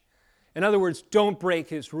couch. In other words, don't break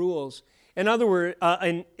His rules. In other words,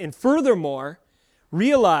 and furthermore,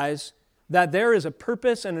 realize that there is a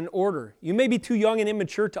purpose and an order. You may be too young and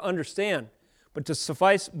immature to understand, but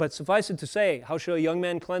suffice it to say, how shall a young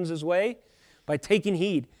man cleanse his way? By taking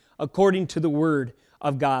heed according to the word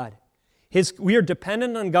of God. We are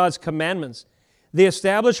dependent on God's commandments. They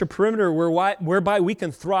establish a perimeter whereby we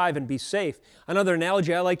can thrive and be safe. Another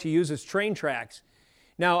analogy I like to use is train tracks.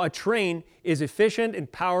 Now, a train is efficient and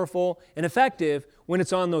powerful and effective when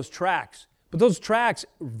it's on those tracks. But those tracks,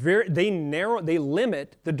 they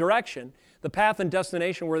limit the direction, the path and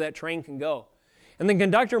destination where that train can go. And the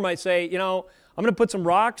conductor might say, I'm going to put some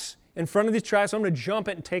rocks in front of these tracks. I'm going to jump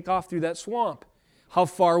it and take off through that swamp. How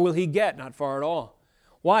far will he get? Not far at all.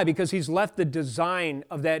 Why? Because he's left the design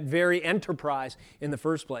of that very enterprise in the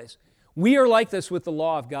first place. We are like this with the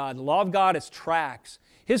law of God. The law of God is tracks.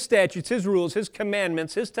 His statutes, His rules, His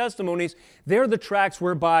commandments, His testimonies, they're the tracks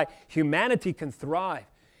whereby humanity can thrive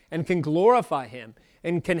and can glorify Him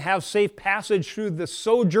and can have safe passage through the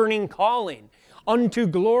sojourning calling unto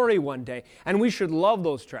glory one day. And we should love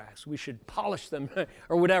those tracks. We should polish them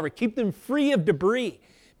or whatever. Keep them free of debris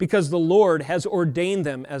because the Lord has ordained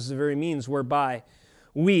them as the very means whereby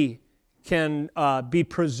we can be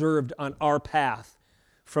preserved on our path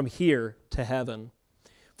from here to heaven.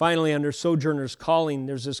 Finally, under sojourner's calling,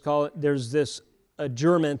 there's this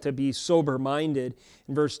adjurment to be sober-minded.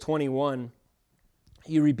 In verse 21,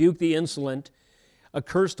 you rebuke the insolent,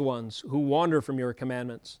 accursed ones who wander from your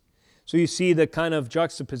commandments. So you see the kind of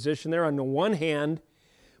juxtaposition there. On the one hand,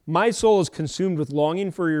 my soul is consumed with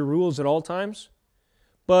longing for your rules at all times.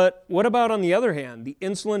 But what about on the other hand, the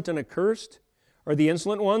insolent and accursed? Are the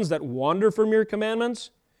insolent ones that wander from your commandments?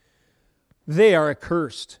 They are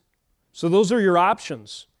accursed. So those are your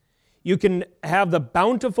options. You can have the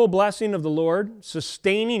bountiful blessing of the Lord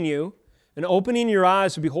sustaining you and opening your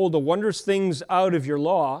eyes to behold the wondrous things out of your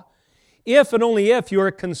law, if and only if you are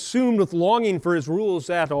consumed with longing for His rules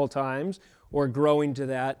at all times, or growing to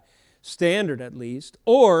that standard at least.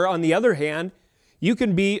 Or, on the other hand, you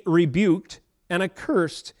can be rebuked and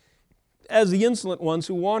accursed as the insolent ones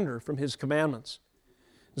who wander from His commandments.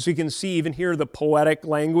 So you can see even here the poetic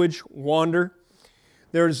language, wander.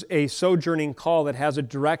 There's a sojourning call that has a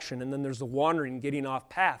direction, and then there's the wandering, getting off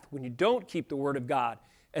path. When you don't keep the Word of God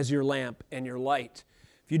as your lamp and your light,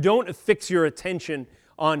 if you don't fix your attention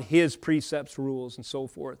on His precepts, rules, and so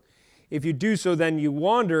forth, if you do so, then you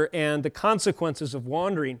wander, and the consequences of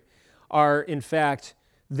wandering are, in fact,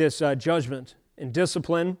 this judgment and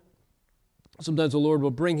discipline. Sometimes the Lord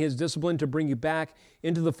will bring His discipline to bring you back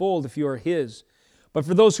into the fold if you are His. But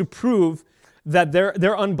for those who prove that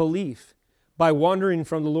their unbelief, by wandering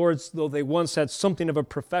from the Lord, though they once had something of a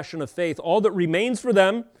profession of faith, all that remains for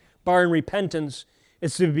them, barring repentance,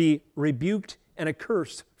 is to be rebuked and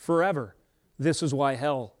accursed forever. This is why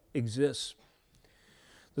hell exists.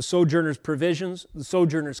 The sojourner's provisions, the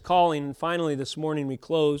sojourner's calling, and finally this morning we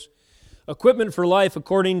close. Equipment for life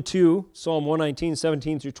according to Psalm 119,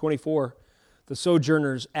 17 through 24. The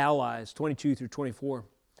sojourner's allies, 22 through 24.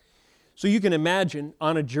 So you can imagine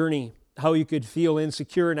on a journey how you could feel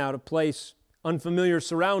insecure and out of place, unfamiliar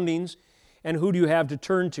surroundings, and who do you have to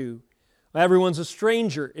turn to? Everyone's a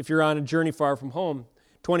stranger if you're on a journey far from home.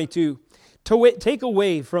 22, take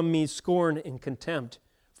away from me scorn and contempt,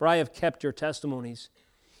 for I have kept your testimonies.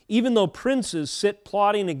 Even though princes sit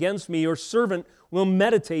plotting against me, your servant will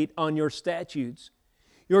meditate on your statutes.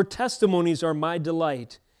 Your testimonies are my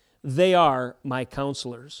delight. They are my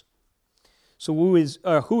counselors. So who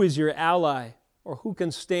is your ally, or who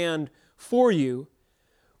can stand for you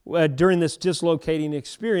during this dislocating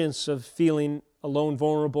experience of feeling alone,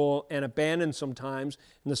 vulnerable, and abandoned sometimes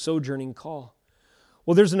in the sojourning call?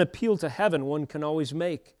 Well, there's an appeal to heaven one can always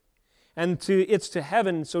make. And it's to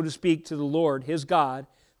heaven, so to speak, to the Lord, his God,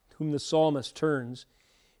 whom the psalmist turns.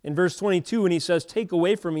 In verse 22, when he says, "Take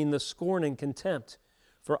away from me the scorn and contempt,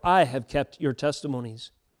 for I have kept your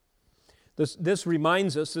testimonies." This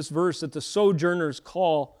reminds us, this verse, that the sojourner's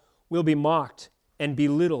call will be mocked and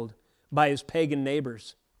belittled by his pagan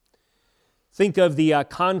neighbors. Think of the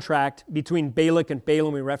contract between Balak and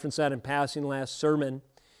Balaam. We referenced that in passing last sermon.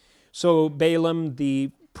 So Balaam,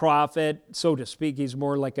 the prophet, so to speak, he's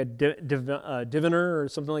more like a diviner or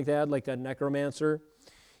something like that, like a necromancer.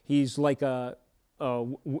 He's like a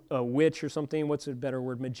witch or something. What's a better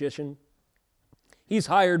word? Magician. He's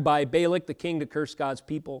hired by Balak, the king, to curse God's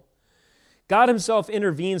people. God himself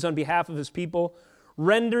intervenes on behalf of his people,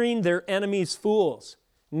 rendering their enemies fools.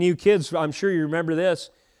 New kids, I'm sure you remember this,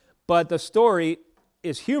 but the story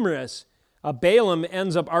is humorous. Balaam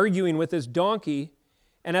ends up arguing with his donkey,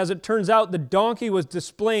 and as it turns out, the donkey was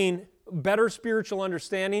displaying better spiritual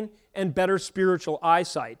understanding and better spiritual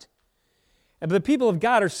eyesight. And the people of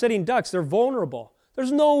God are sitting ducks. They're vulnerable.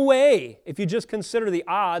 There's no way, if you just consider the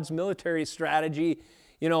odds, military strategy,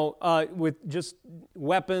 with just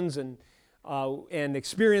weapons and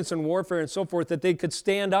experience in warfare and so forth, that they could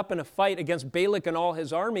stand up in a fight against Balak and all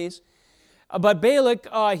his armies. But Balak,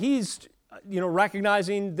 he's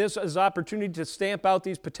recognizing this as an opportunity to stamp out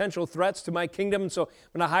these potential threats to my kingdom, and so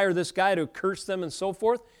I'm going to hire this guy to curse them and so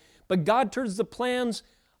forth. But God turns the plans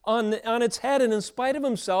on its head, and in spite of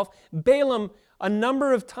himself, Balaam a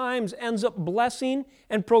number of times ends up blessing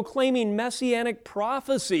and proclaiming messianic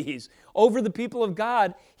prophecies over the people of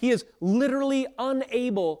God. He is literally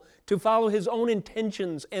unable to follow his own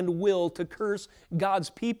intentions and will to curse God's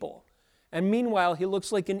people. And meanwhile, he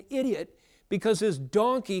looks like an idiot because his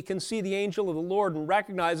donkey can see the angel of the Lord and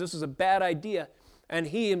recognize this is a bad idea. And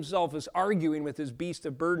he himself is arguing with his beast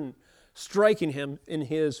of burden, striking him in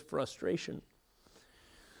his frustration.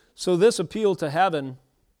 So this appeal to heaven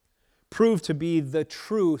proved to be the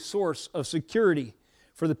true source of security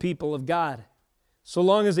for the people of God. So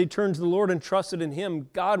long as they turned to the Lord and trusted in him,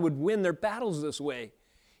 God would win their battles this way.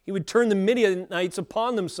 He would turn the Midianites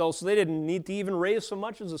upon themselves so they didn't need to even raise so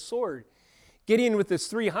much as a sword. Gideon with his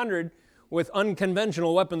 300 with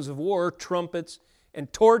unconventional weapons of war, trumpets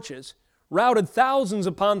and torches, routed thousands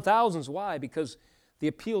upon thousands. Why? Because the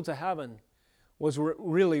appeal to heaven was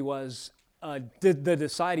the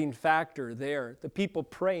deciding factor there. The people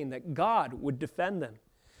praying that God would defend them,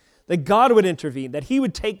 that God would intervene, that he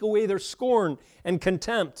would take away their scorn and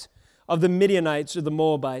contempt of the Midianites or the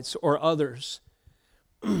Moabites or others.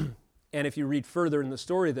 And if you read further in the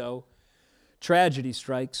story, though, tragedy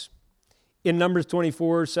strikes. In Numbers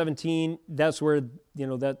 24:17, that's where,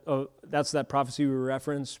 that's that prophecy we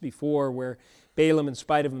referenced before, where Balaam, in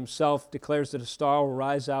spite of himself, declares that a star will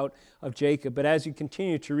rise out of Jacob. But as you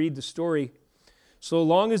continue to read the story, so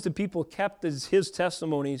long as the people kept his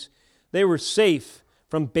testimonies, they were safe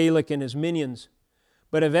from Balak and his minions.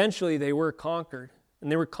 But eventually they were conquered,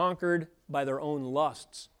 and they were conquered by their own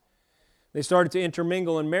lusts. They started to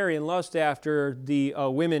intermingle and marry and lust after the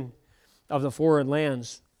women of the foreign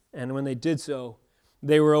lands. And when they did so,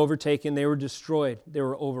 they were overtaken, they were destroyed, they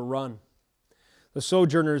were overrun. The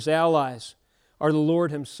sojourner's allies are the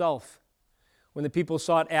Lord himself. When the people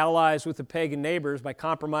sought allies with the pagan neighbors by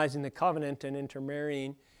compromising the covenant and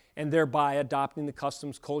intermarrying, and thereby adopting the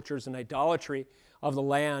customs, cultures, and idolatry of the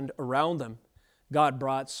land around them, God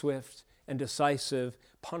brought swift and decisive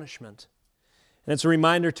punishment. And it's a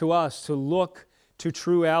reminder to us to look to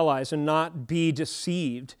true allies and not be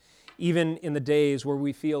deceived, even in the days where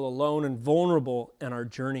we feel alone and vulnerable in our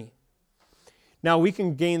journey. Now, we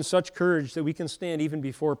can gain such courage that we can stand even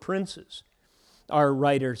before princes. Our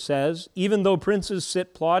writer says, "Even though princes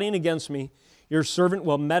sit plotting against me, your servant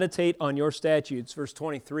will meditate on your statutes." Verse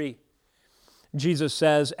 23. Jesus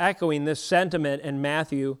says, echoing this sentiment in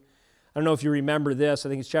Matthew, I don't know if you remember this, I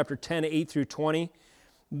think it's chapter 10, 8 through 20.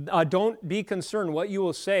 Don't be concerned what you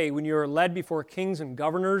will say when you are led before kings and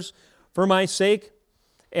governors for my sake.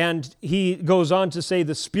 And he goes on to say,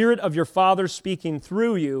 the Spirit of your Father speaking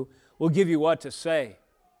through you will give you what to say.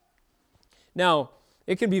 Now,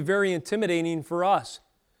 it can be very intimidating for us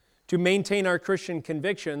to maintain our Christian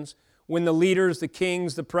convictions when the leaders, the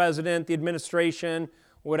kings, the president, the administration,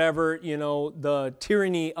 whatever, the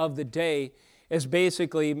tyranny of the day is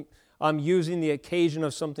basically using the occasion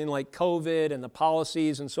of something like COVID and the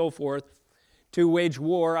policies and so forth to wage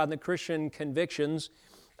war on the Christian convictions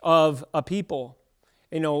of a people.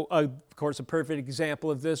 Of course, a perfect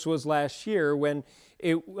example of this was last year when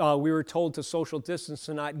we were told to social distance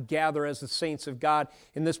and not gather as the saints of God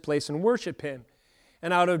in this place and worship Him.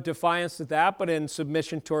 And out of defiance of that, but in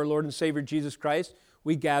submission to our Lord and Savior Jesus Christ,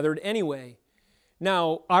 we gathered anyway.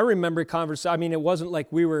 Now, I remember it wasn't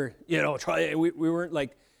like we were, we weren't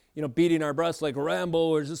like, beating our breasts like Rambo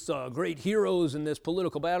or just great heroes in this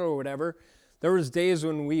political battle or whatever. There was days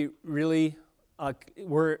when we really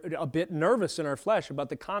were a bit nervous in our flesh about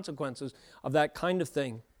the consequences of that kind of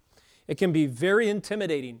thing. It can be very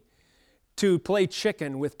intimidating to play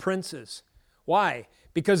chicken with princes. Why?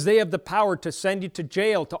 Because they have the power to send you to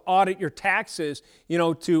jail, to audit your taxes,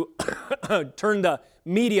 to turn the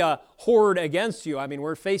media horde against you. I mean,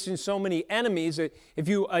 we're facing so many enemies. If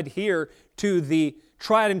you adhere to the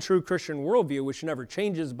tried and true Christian worldview, which never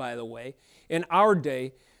changes, by the way, in our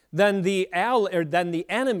day, then the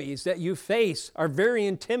enemies that you face are very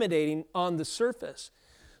intimidating on the surface.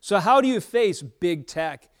 So how do you face big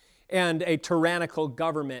tech and a tyrannical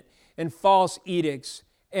government and false edicts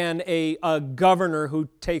and a governor who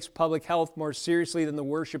takes public health more seriously than the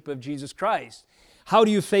worship of Jesus Christ? How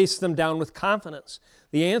do you face them down with confidence?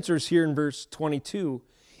 The answer is here in verse 22.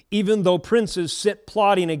 Even though princes sit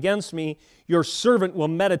plotting against me, your servant will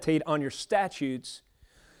meditate on your statutes.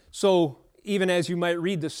 So even as you might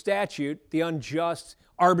read the statute, the unjust,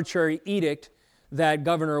 arbitrary edict that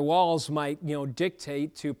Governor Walz might,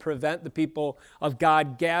 dictate to prevent the people of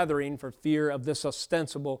God gathering for fear of this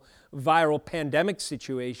ostensible viral pandemic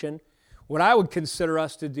situation, what I would consider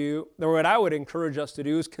us to do, or what I would encourage us to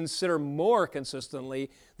do, is consider more consistently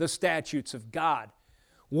the statutes of God.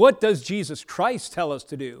 What does Jesus Christ tell us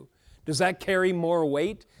to do? Does that carry more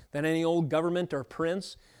weight than any old government or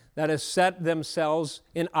prince that has set themselves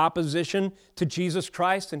in opposition to Jesus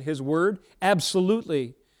Christ and His Word?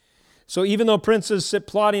 Absolutely. So even though princes sit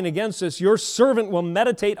plotting against us, your servant will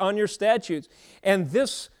meditate on your statutes. And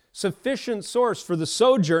this sufficient source for the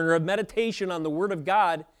sojourner of meditation on the Word of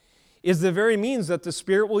God is the very means that the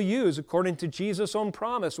Spirit will use, according to Jesus' own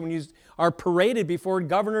promise, when you are paraded before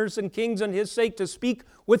governors and kings on His sake to speak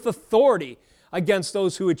with authority against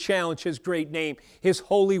those who would challenge His great name, His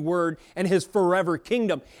holy word, and His forever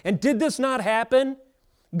kingdom. And did this not happen?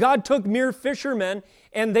 God took mere fishermen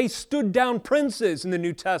and they stood down princes in the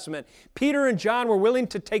New Testament. Peter and John were willing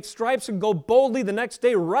to take stripes and go boldly the next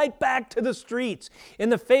day right back to the streets in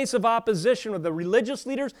the face of opposition of the religious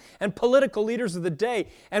leaders and political leaders of the day.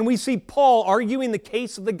 And we see Paul arguing the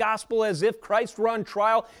case of the gospel as if Christ were on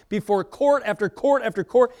trial before court after court after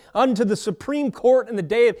court unto the Supreme Court in the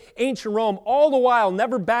day of ancient Rome, all the while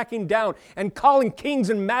never backing down and calling kings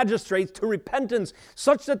and magistrates to repentance,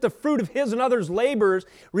 such that the fruit of his and others' labors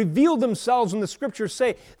revealed themselves in the Scriptures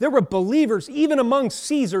say there were believers even among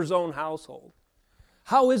Caesar's own household.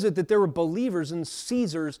 How is it that there were believers in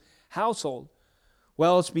Caesar's household?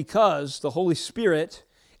 Well, it's because the Holy Spirit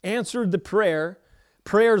answered the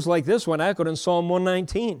prayers like this one echoed in Psalm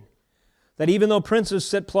 119, that even though princes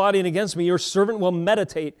sit plotting against me, your servant will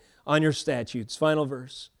meditate on your statutes. Final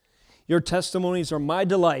verse. Your testimonies are my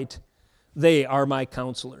delight, they are my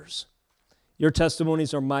counselors. Your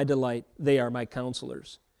testimonies are my delight, they are my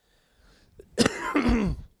counselors.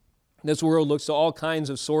 This world looks to all kinds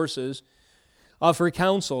of sources for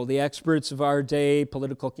counsel. The experts of our day,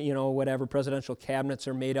 political, whatever, presidential cabinets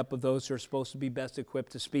are made up of those who are supposed to be best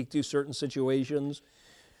equipped to speak to certain situations.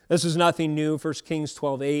 This is nothing new. 1 Kings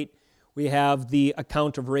 12:8, we have the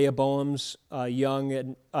account of Rehoboam's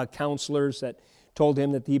young counselors that told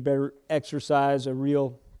him that he better exercise a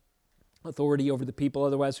real authority over the people,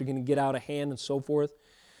 otherwise they're going to get out of hand and so forth.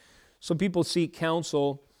 So people seek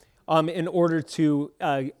counsel in order to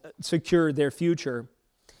secure their future.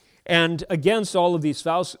 And against all of these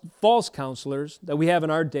false counselors that we have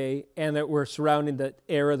in our day and that were surrounding the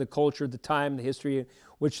era, the culture, the time, the history in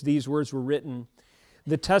which these words were written,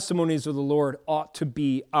 the testimonies of the Lord ought to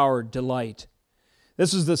be our delight.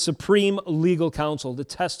 This is the supreme legal counsel, the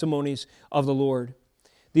testimonies of the Lord.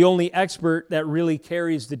 The only expert that really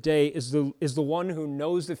carries the day is the one who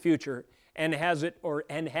knows the future and has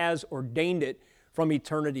ordained it from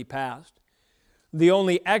eternity past. The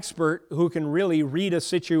only expert who can really read a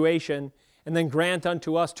situation and then grant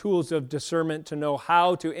unto us tools of discernment to know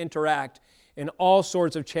how to interact in all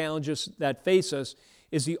sorts of challenges that face us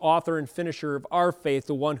is the author and finisher of our faith,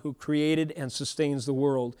 the one who created and sustains the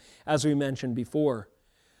world, as we mentioned before.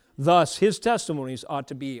 Thus, His testimonies ought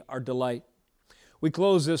to be our delight. We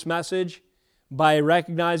close this message by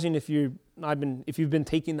recognizing, if you've been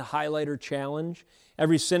taking the highlighter challenge,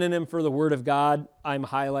 every synonym for the Word of God I'm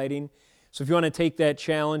highlighting. So if you want to take that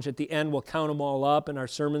challenge, at the end we'll count them all up in our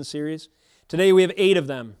sermon series. Today we have 8 of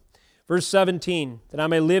them. Verse 17, that I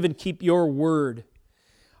may live and keep your word.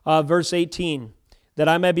 Verse 18, that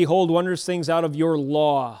I may behold wondrous things out of your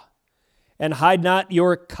law, and hide not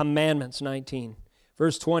your commandments. 19.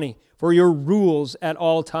 Verse 20, for your rules at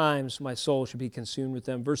all times, my soul should be consumed with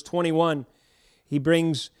them. Verse 21, he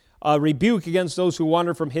brings a rebuke against those who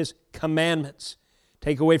wander from his commandments.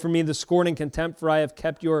 Take away from me the scorn and contempt, for I have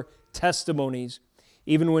kept your testimonies.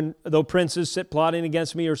 Even though princes sit plotting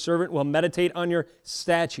against me, your servant will meditate on your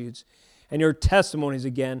statutes, and your testimonies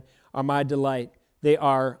again are my delight. They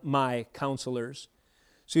are my counselors.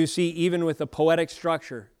 So you see, even with the poetic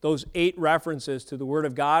structure, those 8 references to the Word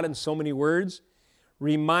of God in so many words,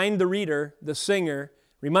 remind the reader, the singer,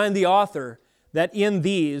 remind the author that in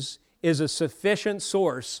these is a sufficient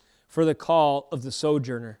source for the call of the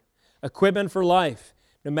sojourner. Equipment for life,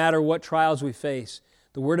 no matter what trials we face.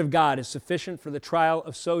 The Word of God is sufficient for the trial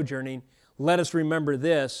of sojourning. Let us remember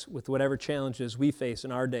this with whatever challenges we face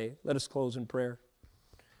in our day. Let us close in prayer.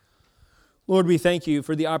 Lord, we thank you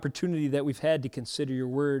for the opportunity that we've had to consider your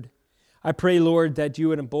Word. I pray, Lord, that you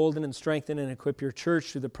would embolden and strengthen and equip your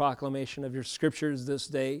church through the proclamation of your Scriptures this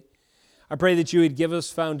day. I pray that you would give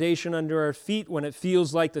us foundation under our feet when it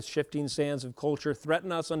feels like the shifting sands of culture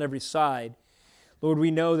threaten us on every side. Lord,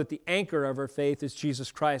 we know that the anchor of our faith is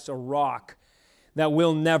Jesus Christ, a rock that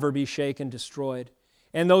will never be shaken, destroyed.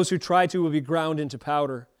 And those who try to will be ground into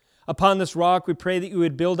powder. Upon this rock, we pray that you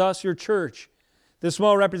would build us, your church, the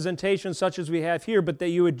small representation such as we have here, but that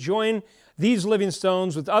you would join these living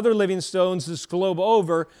stones with other living stones this globe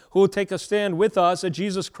over who will take a stand with us that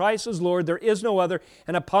Jesus Christ is Lord, there is no other,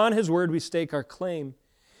 and upon his word we stake our claim.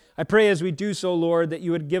 I pray as we do so, Lord, that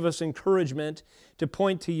you would give us encouragement to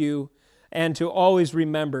point to you and to always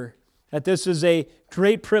remember that this is a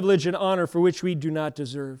great privilege and honor for which we do not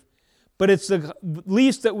deserve. But it's the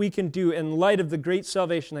least that we can do in light of the great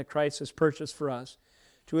salvation that Christ has purchased for us.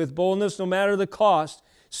 To with boldness, no matter the cost,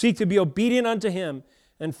 seek to be obedient unto him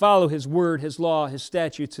and follow his word, his law, his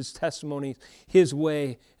statutes, his testimonies, his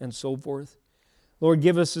way, and so forth. Lord,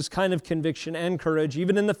 give us this kind of conviction and courage,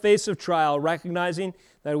 even in the face of trial, recognizing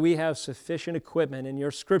that we have sufficient equipment in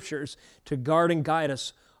your Scriptures to guard and guide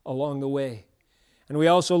us along the way. And we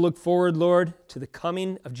also look forward, Lord, to the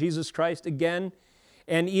coming of Jesus Christ again,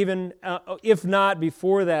 and even, if not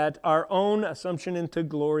before that, our own assumption into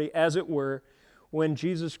glory, as it were, when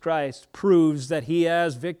Jesus Christ proves that he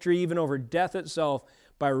has victory even over death itself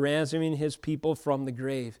by ransoming his people from the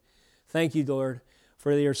grave. Thank you, Lord,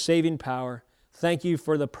 for your saving power. Thank you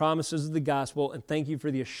for the promises of the gospel, and thank you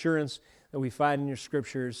for the assurance that we find in your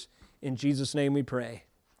Scriptures. In Jesus' name we pray.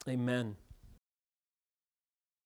 Amen.